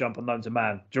Christmas jumper known to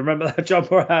man. Do you remember that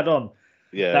jumper I had on?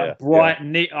 Yeah. I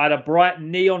had a bright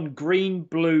neon green,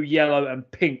 blue, yellow, and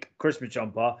pink Christmas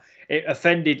jumper. It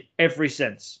offended every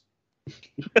sense.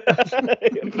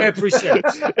 Every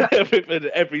sense.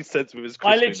 Every sense with his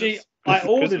Christmas. I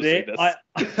ordered it.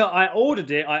 I ordered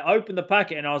it. I opened the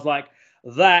packet and I was like,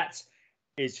 "That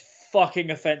is fucking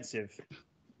offensive."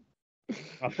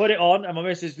 I put it on and my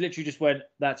missus literally just went,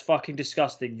 "That's fucking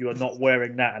disgusting. You are not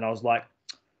wearing that." And I was like,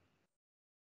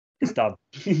 "It's done.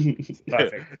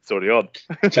 Perfect. It's already on."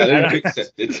 Challenge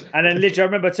accepted. And then literally, I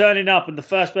remember turning up and the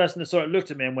first person that saw it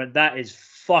looked at me and went, "That is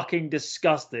fucking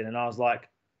disgusting." And I was like,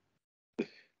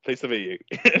 "Pleased to meet you."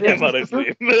 My name's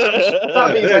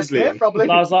Liam. Probably.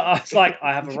 I was like,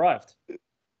 I have arrived.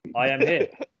 I am here.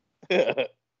 That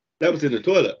was in the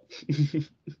toilet.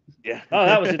 Yeah. Oh,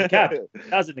 that was in the cab.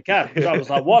 That was in the cab. I was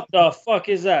like, "What the fuck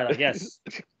is that?" Like, yes,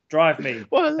 drive me.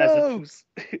 What are those?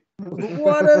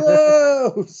 What are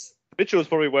those? Mitchell was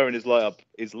probably wearing his light up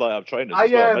trainers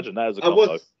as well. Imagine that as a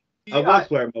combo. I was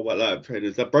wearing my light up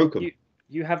trainers. I broke them.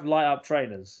 You have light up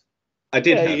trainers. I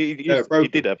did. Yeah, he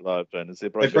did have light up trainers. They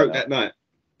broke that night.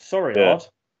 Sorry, yeah.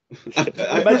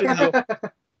 Ard.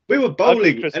 We were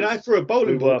bowling, and I threw a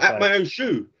bowling ball at my own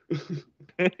shoe.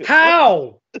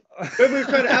 How? When we were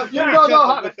trying to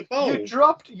out with the bowl.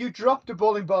 You dropped a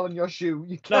bowling ball in your shoe.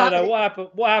 You can't. No.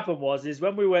 What happened was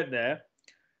when we went there,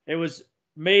 it was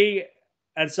me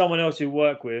and someone else who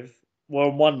work with were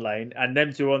on one lane, and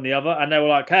them two were on the other, and they were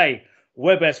like, "Hey,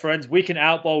 we're best friends. We can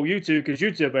outbowl you two because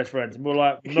you two are best friends." And we're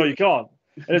like, "No, you can't."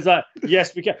 And it's like,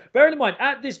 "Yes, we can." Bearing in mind,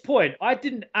 at this point, I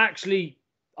didn't actually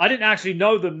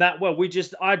know them that well.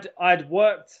 I'd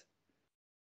worked.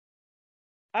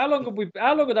 How long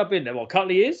had I been there? What, a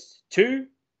couple of years? Two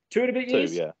and a bit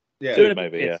years? Yeah. 2 and a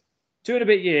maybe, bit years. 2 and a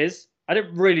bit years. I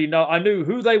didn't really know. I knew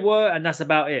who they were, and that's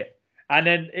about it. And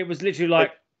then it was literally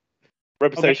like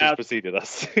reputation preceded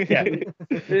us. Yeah.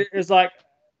 It's like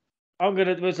we're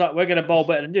gonna bowl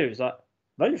better than you. It's like,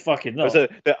 no, you fucking not.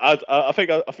 I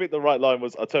think the right line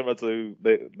was I turned around to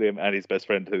Liam and his best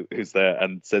friend who's there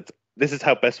and said, "This is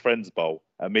how best friends bowl."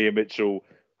 And me and Mitchell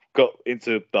got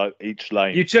into each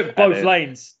lane. You took both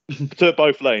lanes. Took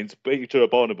both lanes, beat you to a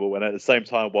bowling ball, and at the same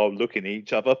time, while looking at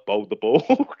each other, bowled the ball.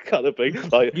 Kind of thing.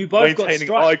 Like you both maintaining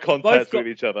got eye contact with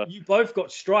each other. You both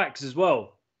got strikes as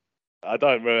well. I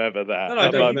don't remember that. I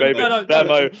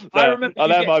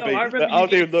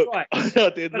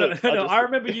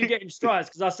remember you getting strikes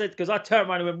because I turned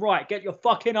around and went, "Right, get your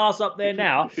fucking ass up there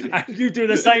now," and you do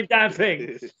the same damn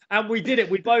thing. And we did it.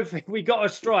 We got a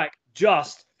strike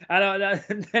just,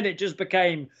 and then it just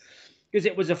became because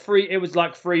it was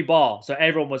like free bar, so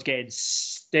everyone was getting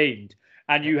steamed,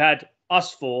 and you had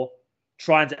us four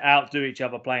trying to outdo each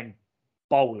other playing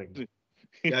bowling.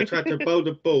 Yeah, I tried to bowl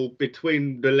the ball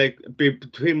between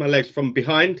my legs from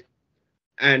behind,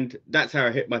 and that's how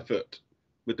I hit my foot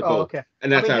with the ball. Okay.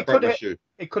 And that's how I broke my shoe.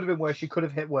 It could have been worse. You could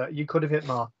have hit worse. You could have hit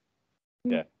more.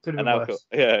 Yeah. Could have been worse.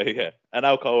 Yeah. And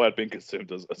alcohol had been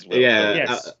consumed as well. Yeah.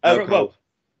 Yes. Alcohol.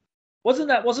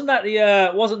 Well, wasn't that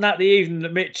the evening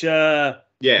that Mitch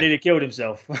nearly killed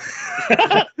himself?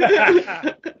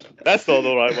 That's not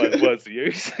the right words to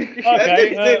use.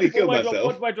 Okay. Nearly killed myself.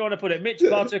 What way do you want to put it? Mitch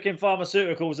partook in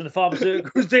pharmaceuticals, and the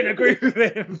pharmaceuticals didn't agree with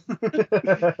him.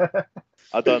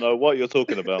 I don't know what you're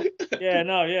talking about. Yeah,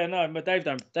 no. But Dave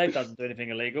doesn't do anything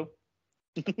illegal.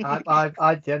 I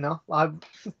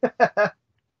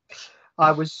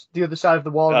was the other side of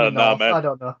the wall. Man. I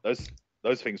don't know.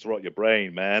 Those things rot your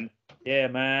brain, man. Yeah,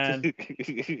 man.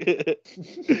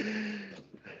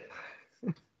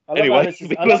 Anyway,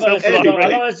 I love how this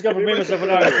is going from me, myself,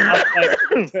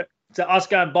 and to us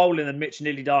going bowling and Mitch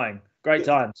nearly dying. Great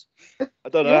times. I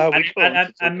don't know how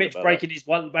and Mitch breaking his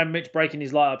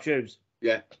light up shoes.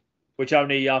 Yeah. Which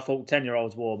only I thought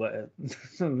 10-year-olds wore, but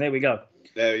there we go.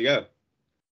 There you go.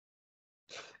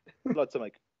 We like to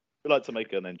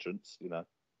make an entrance, you know.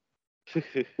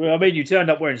 Well, I mean, you turned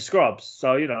up wearing scrubs,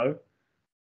 so you know.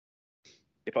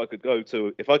 If I could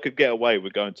get away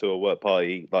with going to a work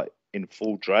party like in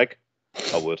full drag,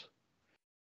 I would.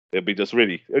 It'd just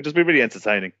be really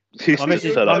entertaining. My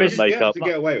missus to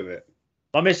get away with it.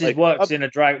 My missus works in a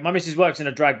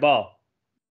drag bar.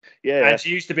 Yeah. And she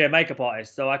used to be a makeup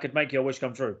artist, so I could make your wish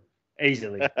come true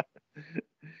easily.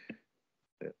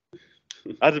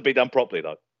 Hasn't been done properly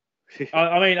though.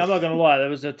 I mean, I'm not going to lie. There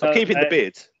was I'm keeping the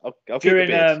beard. During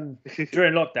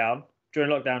lockdown,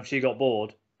 she got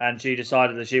bored and she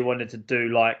decided that she wanted to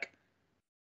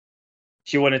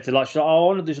she's like, oh, I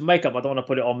want to do some makeup. I don't want to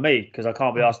put it on me because I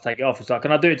can't be asked to take it off. It's like,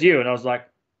 can I do it to you? And I was like,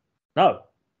 no.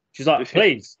 She's like,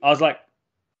 please. I was like,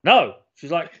 no.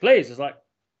 She's like, please. I was like,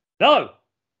 no.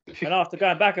 And after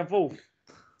going back and forth,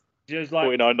 she was like,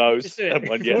 49 no's and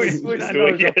 1 yes.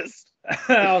 49 yes.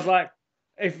 I was like,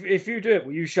 if you do it,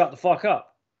 will you shut the fuck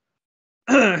up?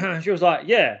 She was like,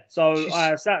 yeah. So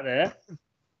I sat there.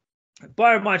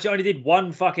 Bear in mind, she only did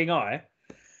one fucking eye.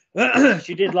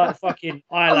 She did like fucking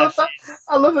eyelashes.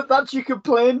 I love that. That's you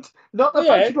complained. Not the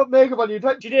fact she put makeup on you.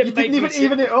 She didn't even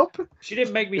even it up. She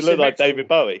didn't make me. You look like David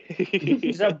Bowie.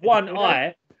 She had one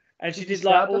eye, and she did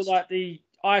like all like the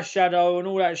eyeshadow and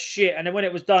all that shit. And then when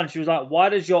it was done, she was like, "Why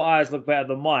does your eyes look better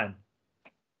than mine?"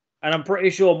 And I'm pretty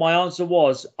sure my answer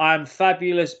was, "I'm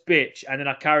fabulous, bitch." And then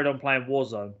I carried on playing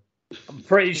Warzone. I'm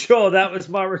pretty sure that was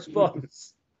my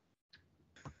response.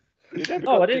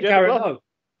 No, I didn't carry on.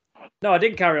 No, I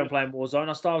didn't carry on playing Warzone.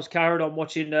 I was carried on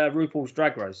watching RuPaul's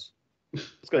Drag Race. I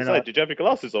was going to say, did you have your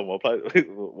glasses on while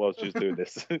she was doing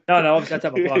this? No, obviously I had to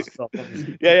have my glasses off.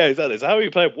 Obviously. Yeah, exactly. So how are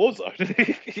you playing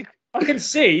Warzone? I can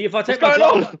see if I take my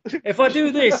glasses. If I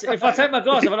do this, if I take my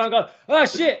glasses off and I go, oh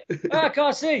shit, I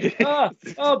can't see.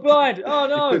 Oh, blind. Oh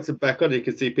no. Puts it back on, you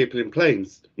can see people in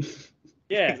planes.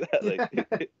 Yeah. Exactly.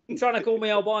 You're trying to call me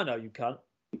albino, you cunt.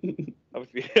 I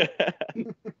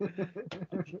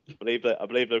believe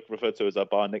they're referred to as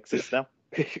albinixis now.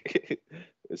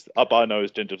 Albino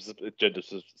is gender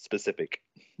specific.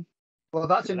 Well,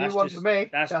 that's a new one for me.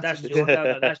 That's just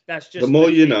the more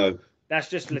you know. That's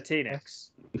just Latinx.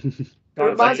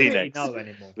 Don't Latinx. know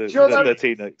anymore.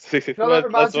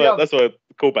 Latinx. That's what I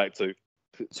call back to.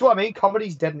 That's what I mean.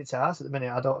 Comedy's dead in its ass at the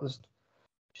minute. There's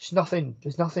just nothing.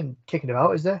 There's nothing kicking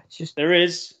about, is there? It's just there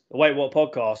is. Wait, what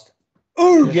podcast?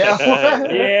 Oh yeah,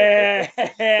 yeah.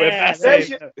 There's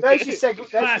your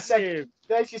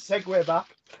segue back.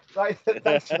 Right,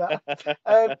 thanks for that.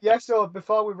 Yeah. So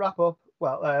before we wrap up,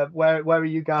 well, where are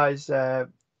you guys? Where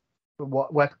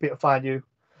can people find you,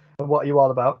 and what are you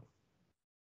all about?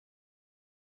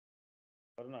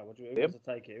 I don't know. What do you want to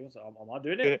take it? Am I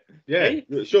doing it? Yeah,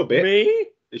 it's your bit. Me?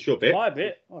 It's your bit. My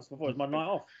bit. Oh, I thought it was my night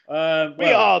off.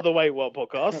 We are the Wait What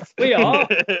podcast. We are.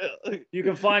 You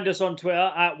can find us on Twitter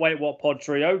at Wait What Pod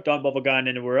Trio. Don't bother going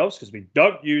anywhere else because we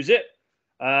don't use it.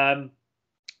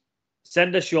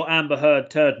 Send us your Amber Heard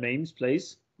turd memes,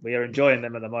 please. We are enjoying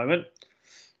them at the moment.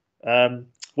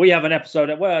 We have an episode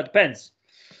at, well, it depends.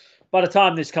 By the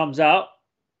time this comes out,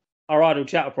 our idle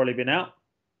chat will probably been out.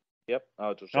 Yep,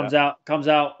 comes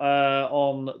out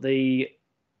on the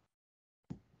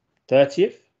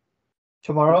 30th.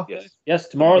 Tomorrow? Yes,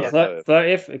 tomorrow,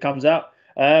 30th, it comes out.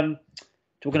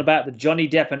 Talking about the Johnny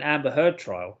Depp and Amber Heard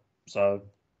trial. So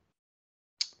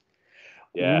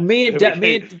Yeah. Me and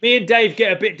Dave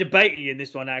get a bit debatey in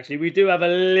this one. Actually, we do have a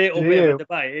little bit of a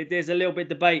debate. There's a little bit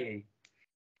debatey.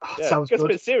 Yeah, sounds it gets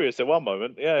good. a bit serious at one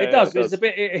moment. Yeah, it does.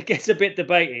 It gets a bit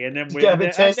debatey, and then we get a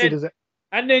bit tasty, does it?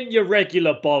 And then your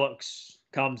regular bollocks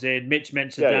comes in. Mitch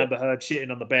mentions Amber Heard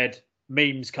shitting on the bed.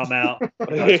 Memes come out.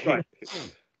 That's great.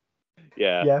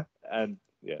 Yeah. And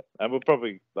we'll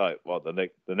probably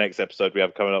the next episode we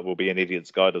have coming up will be an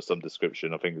idiot's guide of some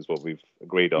description. I think is what we've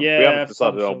agreed on. Yeah, we haven't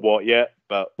decided on what yet,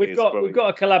 but we've got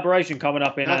a collaboration coming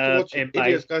up in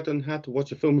idiot's guide on how to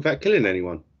watch a film without killing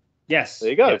anyone. Yes, there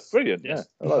you go. Yes. Brilliant. Yes.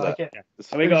 Yeah, I like that. Yeah.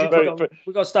 And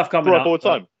we got stuff coming up.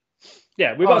 Time.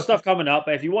 Yeah, we've got stuff coming up.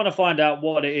 But if you want to find out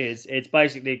what it is, it's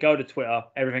basically go to Twitter.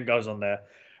 Everything goes on there.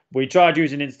 We tried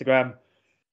using Instagram.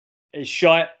 It's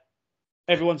shite.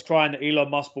 Everyone's crying that Elon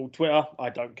Musk bought Twitter. I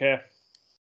don't care.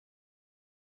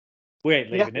 We ain't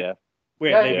leaving it.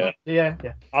 We ain't leaving it. Yeah.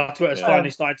 Our Twitter's finally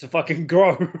starting to fucking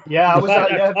grow. Yeah, I was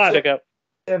check out.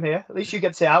 Same here. At least you get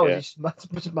to say ours.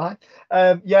 It's mine.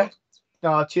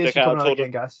 No, cheers for coming on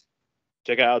again, guys.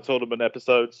 Check out our tournament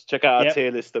episodes. Check out our tier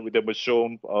list that we did with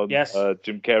Sean on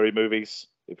Jim Carrey movies.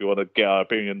 If you want to get our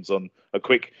opinions on a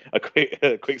quick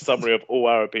summary of all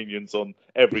our opinions on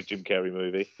every Jim Carrey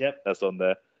movie. Yep, that's on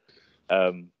there.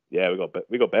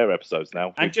 We got better episodes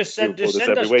now. And just send us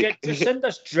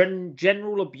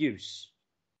general abuse.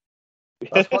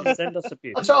 Send us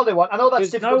abuse. That's all they want. I know that's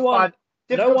difficult.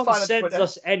 No one sends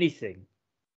us anything.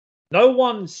 No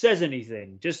one says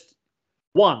anything. Just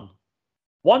one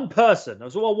person.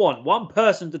 That's all I want. One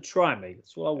person to try me.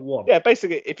 That's what I want. Yeah,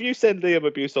 basically, if you send Liam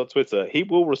abuse on Twitter, he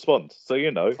will respond. So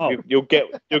you'll get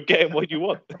what you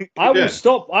want. I will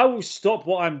stop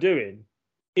what I'm doing.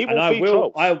 He will feed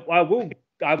trolls. I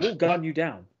will gun you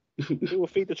down. He will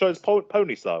feed the trolls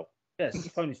pony style. Yes,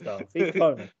 pony style. Feed the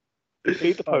pony.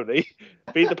 Feed the pony.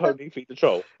 Feed the pony. Feed the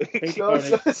troll.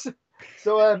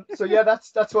 So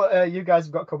that's what you guys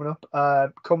have got coming up.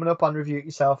 Coming up on Review It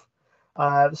Yourself.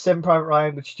 The Saving Private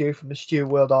Ryan with Stu from the Stu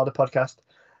World Order podcast,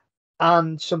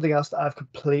 and something else that I've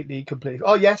completely.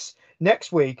 Oh yes,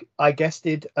 next week I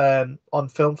guested on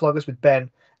Film Floggers with Ben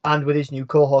and with his new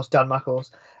co-host Dan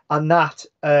Mackles, and that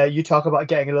you talk about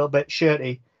getting a little bit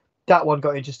shirty. That one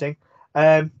got interesting.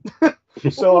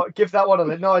 So give that one a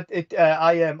listen. No,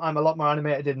 I'm a lot more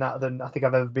animated in that than I think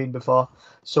I've ever been before.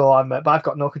 So but I've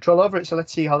got no control over it. So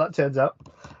let's see how that turns out.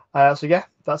 So yeah,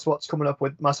 that's what's coming up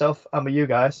with myself and with you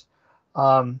guys.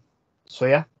 So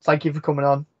yeah, thank you for coming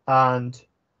on, and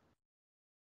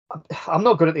I'm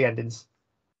not good at the endings.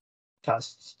 Go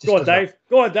on, Dave.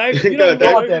 Go on, Dave.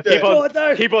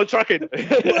 Keep on trucking.